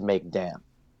leeway to make Damn.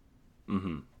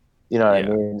 Mm-hmm. You know what I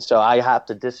mean? So I have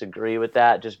to disagree with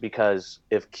that, just because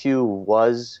if Q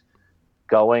was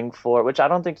going for, which I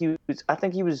don't think he was, I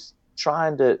think he was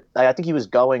trying to, I think he was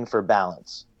going for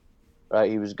balance, right?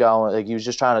 He was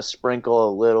just trying to sprinkle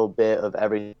a little bit of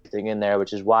everything in there,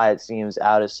 which is why it seems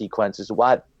out of sequence. Is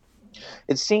why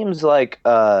it seems like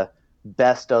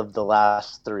best of the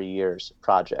last 3 years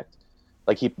project.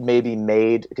 Like, he maybe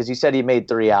made, because he said he made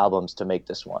 3 albums to make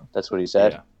this one. That's what he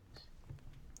said.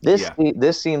 Yeah.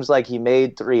 This seems like he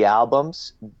made 3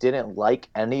 albums, didn't like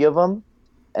any of them,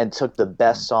 and took the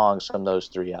best songs from those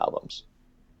 3 albums,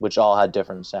 which all had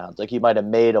different sounds. Like, he might have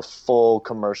made a full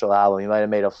commercial album, he might have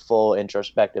made a full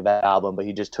introspective album, but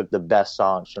he just took the best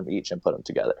songs from each and put them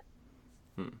together.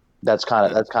 That's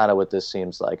kind of what this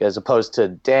seems like, as opposed to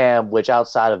Damn, which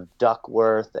outside of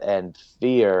Duckworth and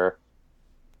Fear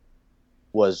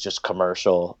was just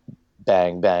commercial,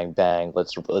 bang bang bang,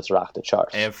 let's rock the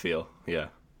charts. And Feel. Yeah.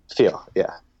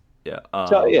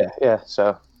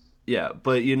 So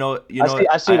but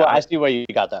I see where you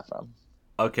got that from.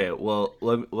 Okay, well,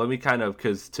 let me kind of,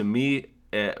 because to me,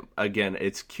 again,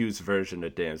 it's Q's version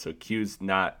of Damn. So Q's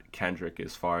not Kendrick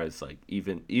as far as like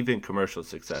even commercial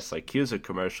success. Like, Q's a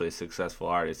commercially successful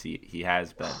artist. He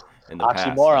has been in the past.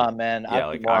 Oxymoron, man. Yeah,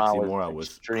 like Oxymoron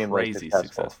was crazy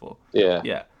successful.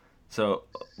 Yeah. So,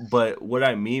 but what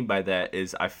I mean by that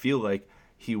is I feel like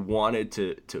he wanted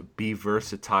to be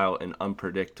versatile and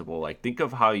unpredictable. Like, think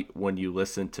of how when you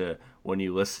listen to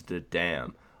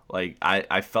Damn. Like,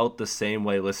 I felt the same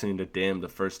way listening to Damn the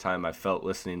first time I felt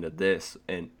listening to this,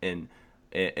 in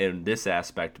this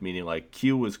aspect, meaning like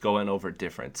Q was going over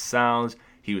different sounds.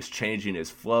 He was changing his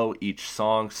flow each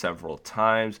song several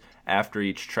times. After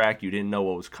each track, you didn't know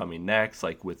what was coming next,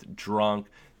 like with Drunk,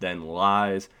 then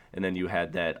Lies, and then you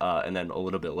had that, and then a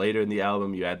little bit later in the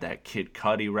album, you had that Kid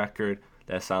Cudi record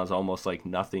that sounds almost like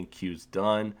nothing Q's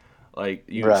done. Like,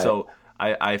 so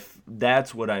I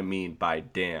that's what I mean by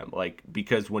Damn. Like,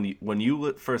 because when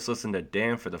you first listened to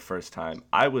Damn for the first time,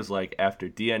 I was like, after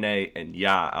DNA and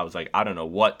I was like, I don't know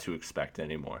what to expect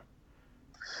anymore.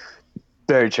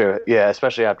 Very true. Yeah,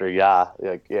 especially after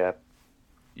Like, yeah.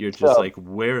 You're just like,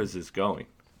 where is this going?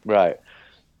 Right.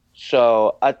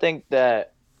 So I think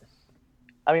that,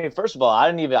 I mean, first of all,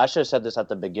 I should have said this at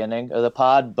the beginning of the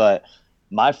pod, but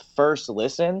my first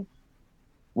listen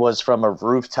was from a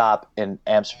rooftop in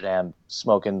Amsterdam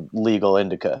smoking legal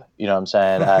indica. You know what I'm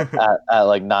saying? at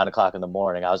like 9:00 in the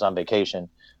morning. I was on vacation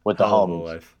with the homies.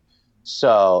 Life.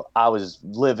 So I was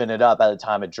living it up at the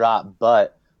time it dropped,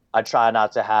 but I try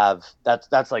not to have,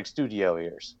 that's like studio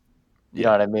ears. You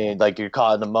know what I mean? Like you're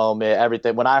caught in the moment,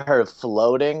 everything. When I heard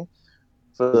Floating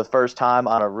for the first time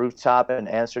on a rooftop in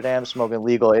Amsterdam, smoking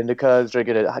legal indicas,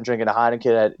 drinking a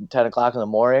Heineken at 10 o'clock in the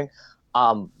morning,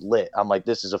 I'm lit. I'm like,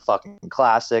 this is a fucking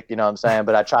classic, you know what I'm saying?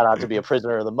 But I try not to be a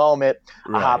prisoner of the moment.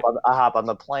 Right. I hop on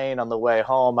the plane on the way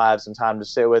home. I have some time to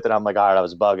sit with it. I'm like, all right, I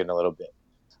was bugging a little bit.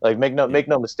 Like, make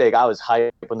no mistake. I was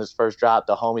hyped when this first dropped.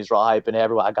 The homies were all hyping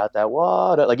everyone. I got that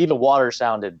water. Like, even Water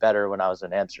sounded better when I was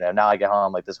in Amsterdam. Now I get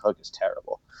home, like, this hook is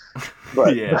terrible.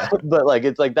 But, but like,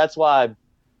 it's like, that's why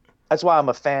I'm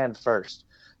a fan first.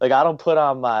 Like, I don't put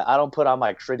on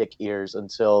my critic ears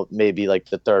until maybe like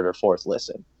the third or fourth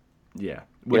listen. Yeah.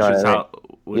 Which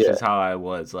is how I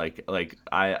was. Like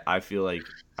I feel like,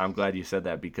 I'm glad you said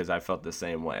that, because I felt the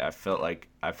same way. I felt like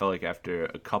after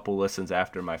a couple listens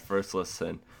after my first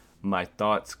listen, my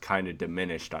thoughts kind of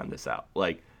diminished on this album.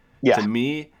 Like, to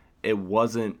me, it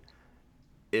wasn't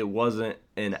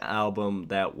an album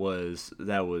that was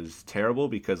terrible,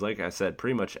 because, like I said,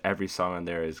 pretty much every song on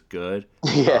there is good.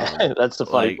 Yeah, that's the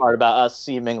funny part about us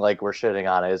seeming like we're shitting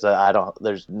on it, is that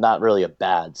there's not really a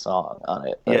bad song on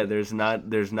it. Yeah, there's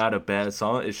not a bad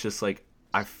song. It's just like,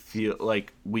 I feel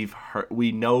like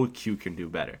we know Q can do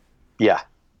better. Yeah,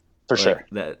 for sure.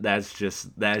 That's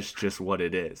just what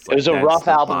it is. Like, it was a rough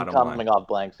album coming off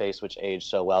Blank Face, which aged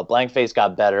so well. Blank Face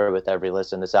got better with every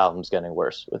listen. This album's getting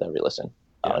worse with every listen,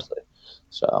 honestly.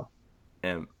 So.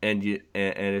 And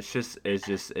it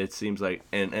seems like,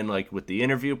 and like with the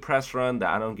interview press run, the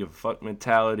I don't give a fuck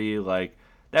mentality, like,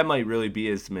 that might really be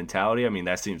his mentality. I mean,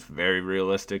 that seems very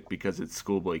realistic because it's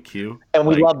Schoolboy Q. And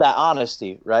we love that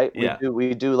honesty, right? Yeah.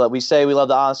 We say we love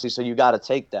the honesty, so you got to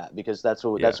take that, because that's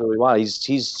what we want.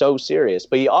 He's so serious.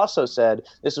 But he also said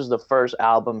this was the first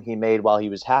album he made while he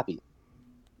was happy.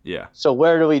 Yeah. So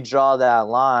where do we draw that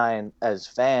line as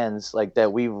fans, like,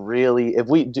 that we really,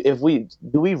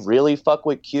 do we really fuck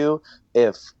with Q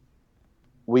if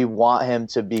we want him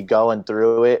to be going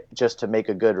through it just to make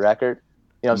a good record?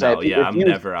 You know what I'm saying? Yeah, I'm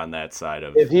never on that side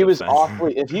of. If he was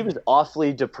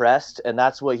awfully depressed, and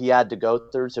that's what he had to go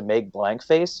through to make Blank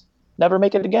Face, never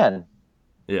make it again.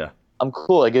 Yeah, I'm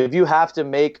cool. Like, if you have to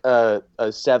make a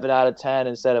 7 out of 10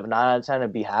 instead of 9 out of 10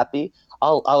 and be happy,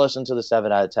 I'll listen to the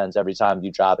 7 out of 10s every time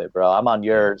you drop it, bro. I'm on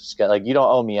your schedule. Like, you don't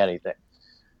owe me anything.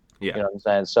 Yeah, you know what I'm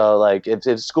saying? So, like, if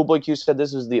Schoolboy Q said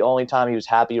this was the only time he was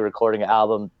happy recording an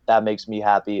album, that makes me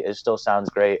happy. It still sounds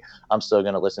great. I'm still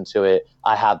gonna listen to it.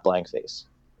 I have Blank Face.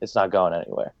 It's not going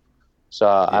anywhere. So,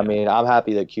 I mean, I'm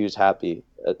happy that Q's happy,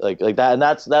 like that. And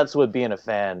that's what being a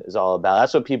fan is all about.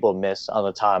 That's what people miss on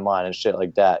the timeline and shit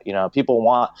like that. You know, people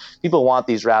want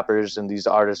these rappers and these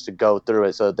artists to go through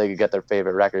it so that they can get their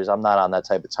favorite records. I'm not on that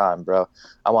type of time, bro.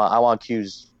 I want Q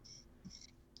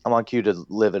to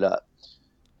live it up.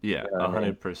 Yeah,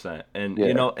 100%. And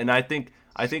you know, and I think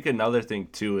another thing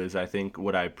too is, I think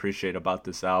what I appreciate about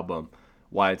this album,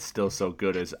 why it's still so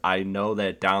good, is I know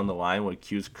that down the line when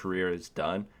Q's career is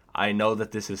done, I know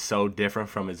that this is so different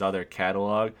from his other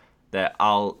catalog that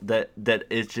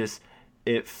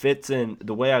it fits in.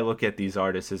 The way I look at these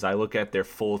artists is I look at their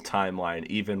full timeline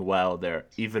even while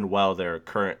they're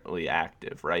currently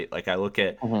active, right? Like, I look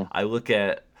at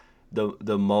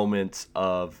the moments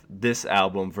of this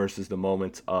album versus the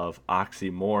moments of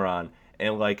Oxymoron,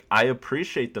 and like, I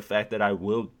appreciate the fact that I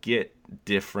will get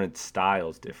different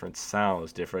styles, different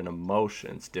sounds, different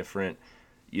emotions, different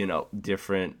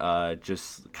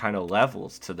just kind of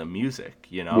levels to the music,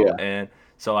 you know? Yeah. And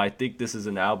so I think this is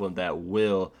an album that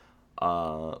will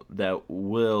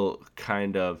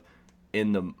kind of,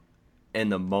 in the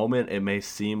moment, it may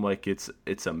seem like it's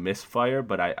a misfire,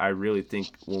 but I really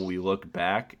think when we look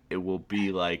back, it will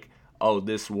be like, oh,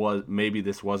 this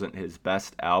wasn't his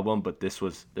best album, but this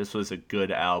was a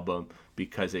good album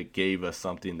because it gave us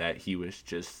something that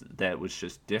was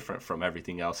just different from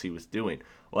everything else he was doing.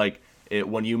 Like,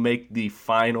 when you make the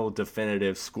final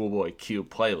definitive Schoolboy Q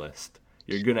playlist,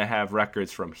 you're gonna have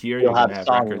records from here. You're gonna have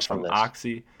records from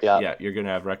Oxy. Yeah, you're gonna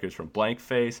have records from Blank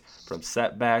Face, from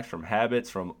Setbacks, from Habits,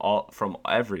 from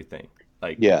everything.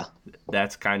 Like, yeah,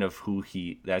 that's kind of who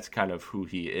he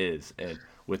is, and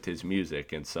with his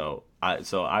music. And so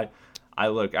I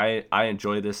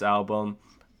enjoy this album.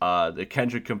 The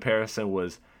Kendrick comparison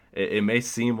was, it may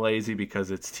seem lazy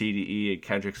because it's TDE and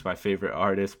Kendrick's my favorite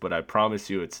artist, but I promise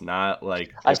you it's not.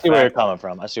 Like, I see where you're coming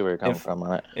from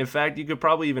on it. In fact, you could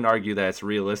probably even argue that it's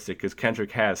realistic because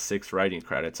Kendrick has 6 writing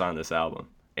credits on this album,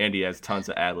 and he has tons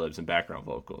of ad-libs and background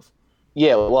vocals.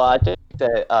 Yeah, well, I think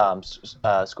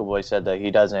that Schoolboy said that he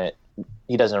doesn't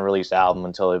he doesn't release the album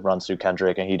until it runs through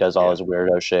Kendrick, and he does all his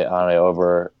weirdo shit on it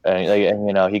over. And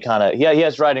you know, he kind of he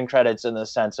has writing credits in the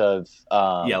sense of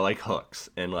like hooks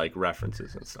and like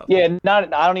references and stuff. Yeah,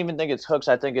 I don't even think it's hooks.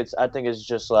 I think it's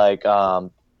just like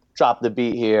drop the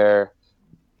beat here,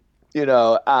 you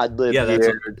know, ad lib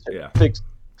here,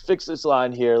 fix this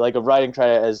line here, like a writing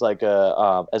credit as like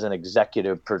a as an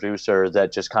executive producer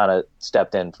that just kind of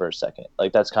stepped in for a second.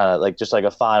 Like that's kind of like just like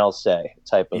a final say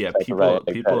type of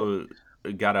people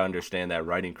got to understand that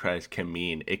writing credits can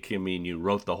mean you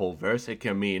wrote the whole verse. It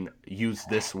can mean use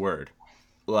this word.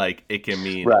 Like it can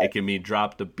mean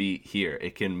drop the beat here.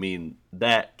 It can mean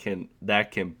that can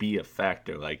be a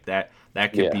factor. Like that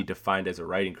can be defined as a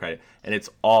writing credit, and it's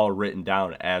all written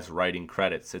down as writing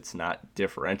credits. It's not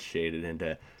differentiated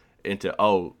into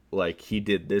oh, like he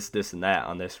did this and that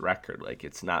on this record. Like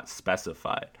it's not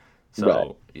specified.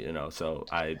 So you know, so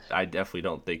I definitely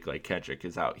don't think like Kendrick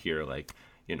is out here like,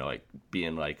 you know, like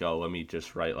being like, oh, let me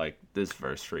just write like this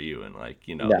verse for you, and like,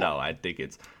 you know, no, I think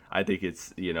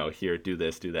it's, you know, here, do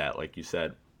this, do that, like you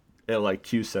said, like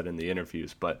Q said in the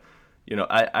interviews. But, you know,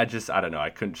 I don't know, I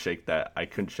couldn't shake that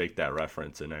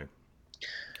reference in there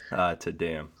to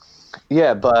Damn.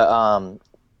 Yeah, but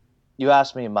you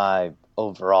asked me my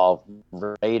overall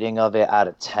rating of it out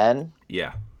of 10.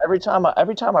 Yeah. Every time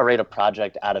I rate a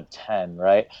project out of 10,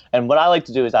 right? And what I like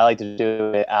to do is I like to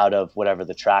do it out of whatever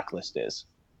the track list is.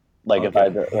 Like if I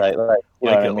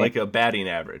like a batting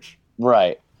average.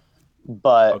 Right.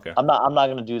 But I'm not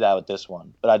going to do that with this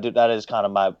one. But that is kind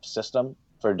of my system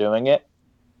for doing it.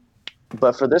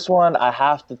 But for this one, I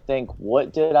have to think,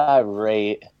 what did I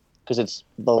rate? Because it's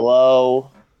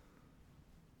below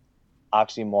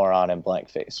Oxymoron and Blank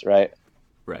Face, right?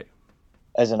 Right.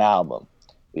 As an album.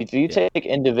 If you take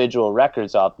individual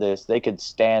records off this, they could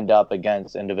stand up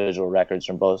against individual records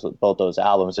from both those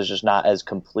albums. It's just not as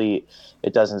complete.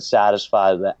 It doesn't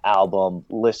satisfy the album.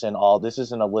 This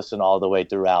isn't a listen all the way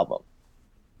through album.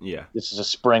 Yeah. This is a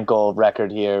sprinkle,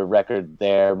 record here, record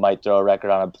there, might throw a record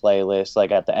on a playlist.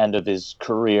 Like at the end of his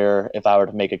career, if I were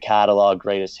to make a catalog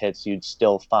greatest hits, you'd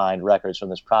still find records from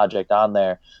this project on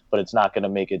there, but it's not going to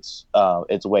make its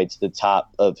way to the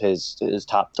top of his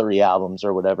top 3 albums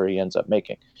or whatever he ends up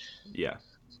making. Yeah.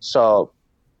 So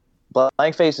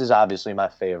Blank Face is obviously my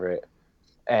favorite,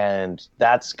 and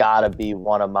that's got to be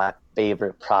one of my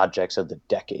favorite projects of the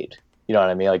decade. You know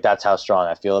what I mean? Like that's how strong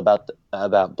I feel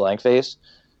about Blank Face.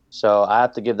 So I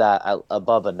have to give that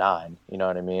above a 9. You know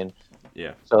what I mean?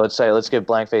 Yeah. So let's give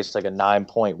Blank Face like a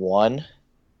 9.1.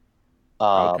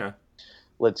 Okay.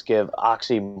 Let's give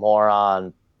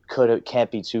Oxymoron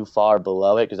can't be too far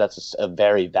below it, because that's a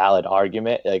very valid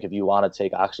argument. Like if you want to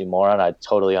take Oxymoron, I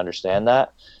totally understand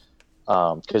that.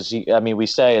 Because we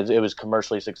say it was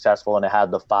commercially successful and it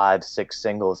had the 5-6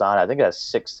 singles on it. I think it has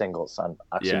 6 singles on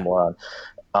Oxymoron.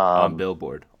 On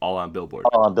Billboard. All on Billboard.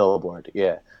 All on Billboard.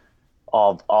 Yeah.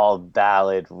 All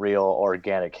valid, real,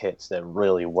 organic hits that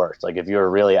really worked. Like if you were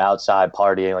really outside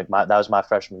partying, like that was my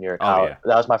freshman year of college.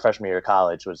 That was my freshman year of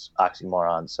college, was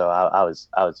Oxymoron. So I was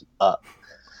up.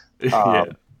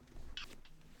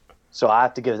 So I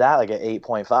have to give that like an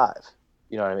 8.5.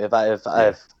 You know what I mean?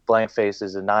 If Blank Face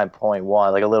is a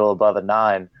 9.1, like a little above a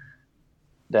 9,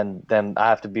 then I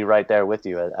have to be right there with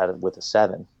you with a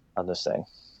 7 on this thing.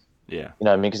 Yeah. You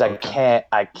know what I mean? Because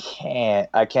I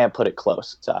can't put it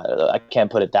close. I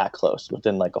can't put it that close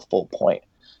within like a full point.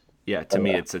 Yeah, to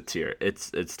me it's a tier.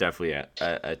 It's definitely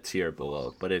a tier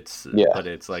below, but it's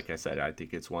like I said, I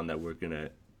think it's one that we're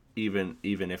gonna even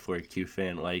if we're a Q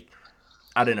fan, like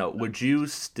I don't know, would you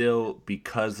still,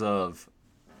 because of,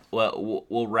 well,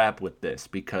 we'll wrap with this,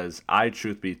 because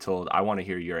truth be told, I want to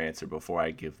hear your answer before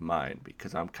I give mine,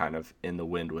 because I'm kind of in the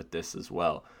wind with this as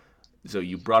well. So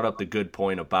you brought up the good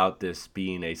point about this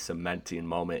being a cementing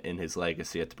moment in his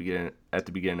legacy at the beginning of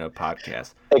the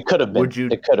podcast. It could have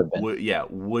been. It could have been.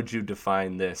 Would you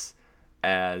define this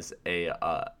as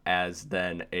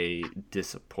then a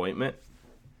disappointment?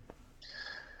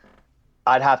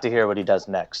 I'd have to hear what he does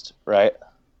next, right?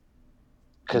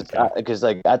 Because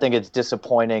I think it's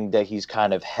disappointing that he's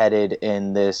kind of headed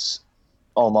in this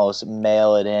almost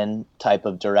mail it in type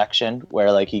of direction,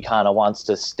 where like he kind of wants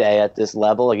to stay at this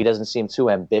level. Like he doesn't seem too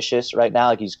ambitious right now.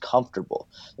 Like he's comfortable.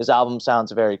 This album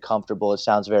sounds very comfortable. It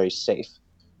sounds very safe,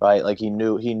 right? Like he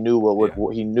knew what would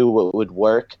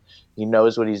work. He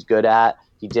knows what he's good at.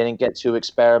 He didn't get too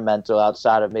experimental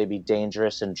outside of maybe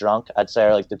Dangerous and Drunk. I'd say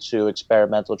are like the 2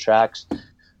 experimental tracks.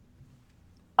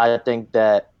 I think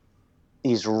that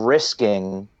he's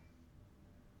risking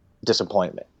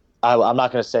disappointment. I'm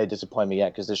not going to say disappointment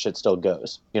yet, because this shit still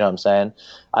goes. You know what I'm saying?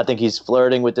 I think he's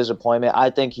flirting with disappointment.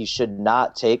 I think he should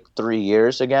not take 3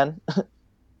 years again.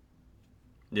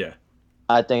 Yeah.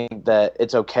 I think that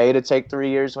it's okay to take 3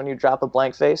 years when you drop a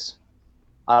blank face.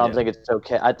 I don't think it's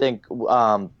okay. I think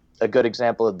a good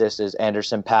example of this is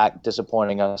Anderson .Paak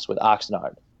disappointing us with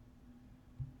Oxnard.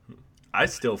 I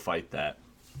still fight that,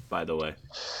 by the way.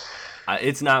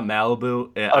 It's not Malibu.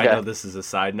 Okay. I know this is a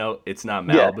side note. It's not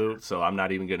Malibu, so I'm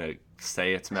not even gonna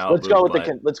say it's Malibu.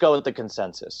 Let's go with the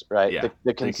consensus, right? Yeah,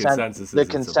 the consensus.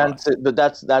 But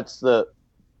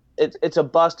it's a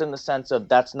bust in the sense of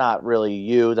that's not really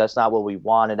you. That's not what we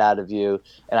wanted out of you.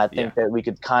 And I think that we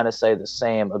could kind of say the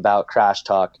same about Crash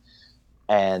Talk.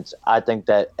 And I think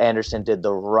that Anderson did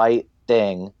the right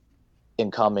thing in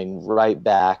coming right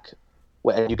back.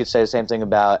 And you could say the same thing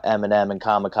about Eminem and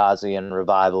Kamikaze and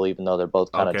Revival, even though they're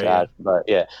both kind of trash.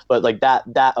 Yeah. But like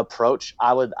that approach,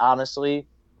 I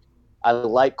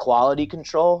like quality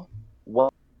control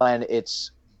when it's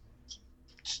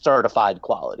certified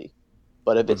quality.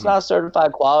 But if it's not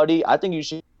certified quality, I think you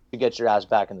should get your ass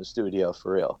back in the studio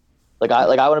for real.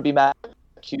 I wouldn't be mad if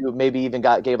Q maybe even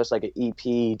gave us like an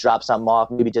EP, dropped something off,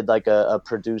 maybe did like a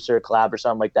producer collab or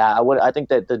something like that. I think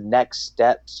that the next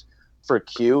steps for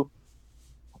Q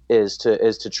is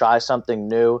to try something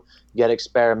new, get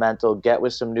experimental, get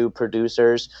with some new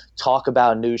producers, talk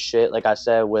about new shit. Like I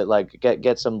said, with like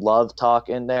get some love talk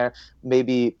in there.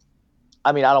 Maybe,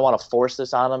 I mean, I don't want to force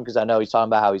this on him because I know he's talking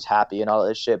about how he's happy and all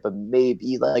this shit, but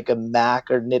maybe like a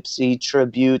Mac or Nipsey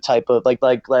tribute type of like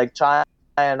try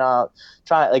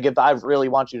like if I really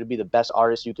want you to be the best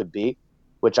artist you could be,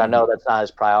 which I know that's not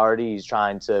his priority. He's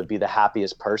trying to be the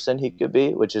happiest person he could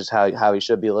be, which is how he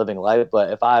should be living life.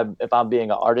 But if I'm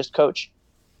being an artist coach,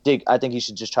 I think he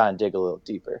should just try and dig a little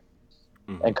deeper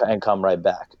and come right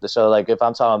back. So like if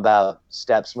I'm talking about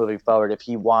steps moving forward, if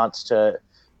he wants to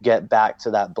get back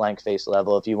to that blank face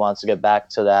level, if he wants to get back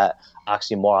to that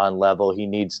oxymoron level,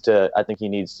 I think he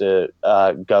needs to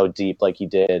go deep like he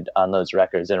did on those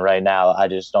records. And right now, I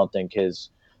just don't think his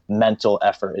mental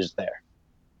effort is there.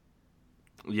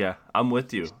 Yeah, I'm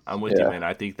with you. You, man.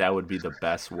 I think that would be the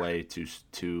best way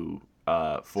to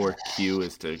for Q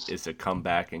is to come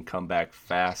back and come back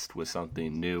fast with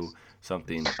something new,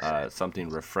 something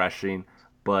refreshing.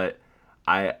 But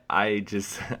I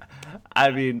just I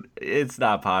mean, it's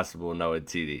not possible knowing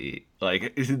TDE.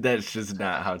 Like that's just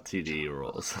not how TDE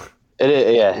rolls.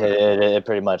 It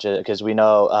pretty much is, because we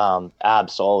know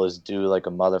Ab-Soul is due like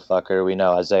a motherfucker. We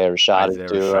know Isaiah Rashad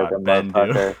is due like a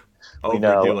motherfucker. We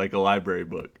know like a library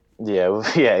book.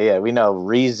 Yeah. We know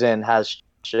Reason has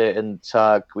shit in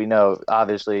tuck. We know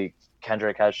obviously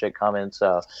Kendrick has shit coming.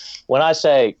 So when I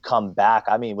say come back,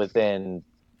 I mean within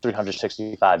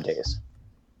 365 days.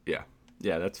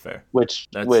 Yeah, that's fair. That's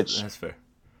fair.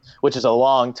 Which is a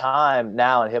long time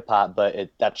now in hip hop,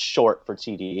 but that's short for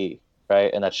TDE,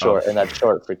 right? And that's short, and that's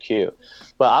short for Q.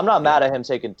 But I'm not mad at him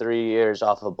taking 3 years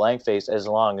off of Blank Face as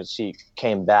long as he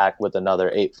came back with another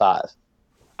 8.5.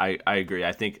 I agree.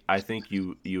 I think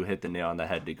you hit the nail on the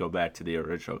head. To go back to the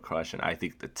original question, I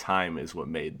think the time is what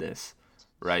made this,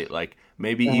 right? Like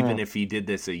maybe even if he did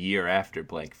this a year after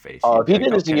Blank Face. Oh, if he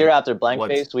did this a year after Blank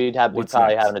Face, we'd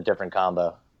probably having a different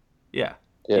combo. Yeah,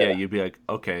 you'd be like,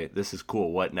 okay, this is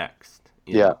cool. What next?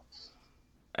 You know?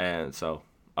 And so,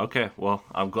 okay, well,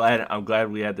 I'm glad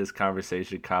we had this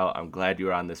conversation, Kyle. I'm glad you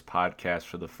were on this podcast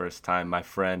for the first time, my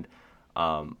friend.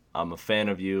 I'm a fan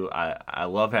of you. I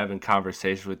love having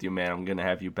conversations with you, man. I'm gonna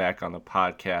have you back on the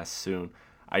podcast soon.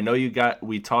 I know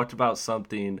we talked about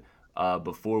something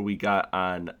before we got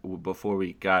on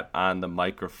the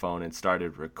microphone and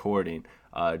started recording.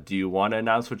 Do you want to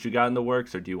announce what you got in the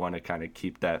works, or do you want to kind of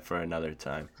keep that for another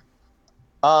time?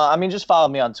 I mean, just follow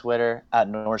me on Twitter at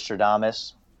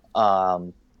Nostradamus.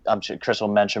 I'm sure Chris will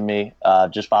mention me.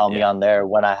 Just follow me on there.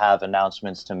 When I have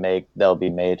announcements to make, they'll be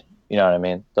made. You know what I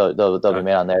mean? They'll be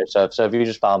made on there. So if you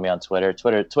just follow me on Twitter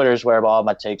is where all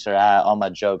my takes are at, all my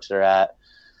jokes are at.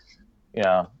 You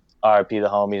know, RIP the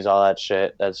homies, all that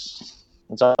shit. That's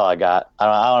all I got. I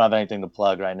don't have anything to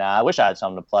plug right now. I wish I had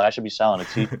something to plug. I should be selling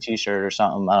a t-shirt or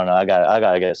something. I don't know. I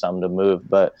gotta get something to move.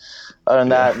 But other than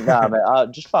that, nah,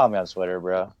 man. Just follow me on Twitter,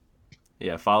 bro.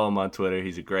 Yeah, follow him on Twitter.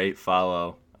 He's a great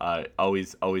follow.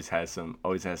 Always has some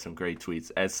great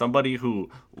tweets. As somebody who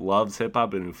loves hip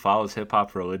hop and who follows hip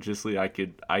hop religiously, I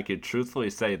could truthfully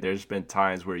say there's been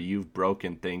times where you've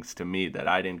broken things to me that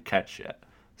I didn't catch yet.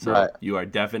 So You are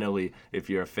definitely, if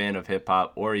you're a fan of hip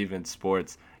hop or even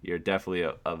sports, you're definitely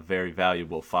a very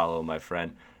valuable follow, my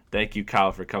friend. Thank you,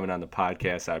 Kyle, for coming on the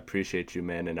podcast. I appreciate you,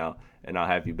 man, and I'll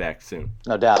have you back soon.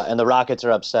 No doubt. And the Rockets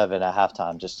are up 7 at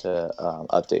halftime, just to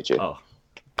update you. Oh,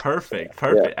 perfect.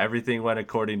 Yeah. Everything went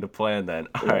according to plan then.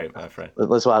 All right, my friend.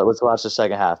 Let's watch the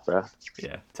second half, bro.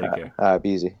 Yeah, take care. All right, be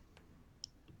easy.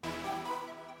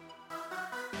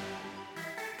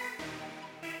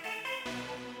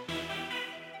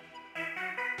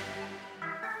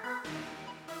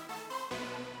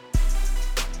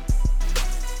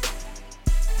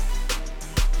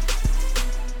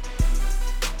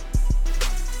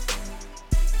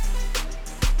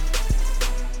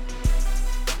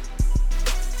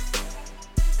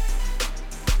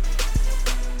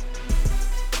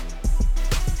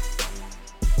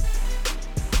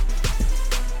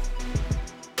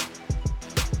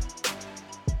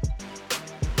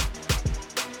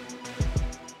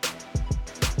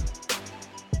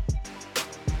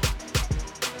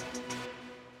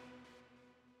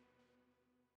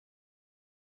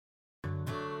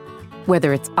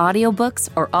 Whether it's audiobooks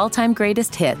or all-time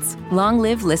greatest hits, long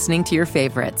live listening to your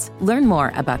favorites. Learn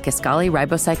more about Kisqali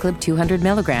Ribociclib 200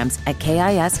 milligrams at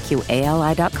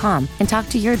KISQALI.com and talk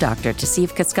to your doctor to see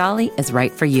if Kisqali is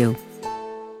right for you.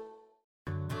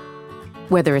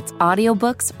 Whether it's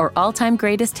audiobooks or all-time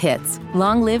greatest hits,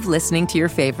 long live listening to your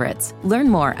favorites. Learn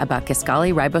more about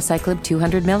Kisqali Ribociclib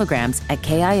 200 milligrams at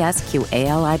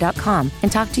KISQALI.com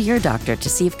and talk to your doctor to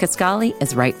see if Kisqali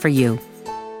is right for you.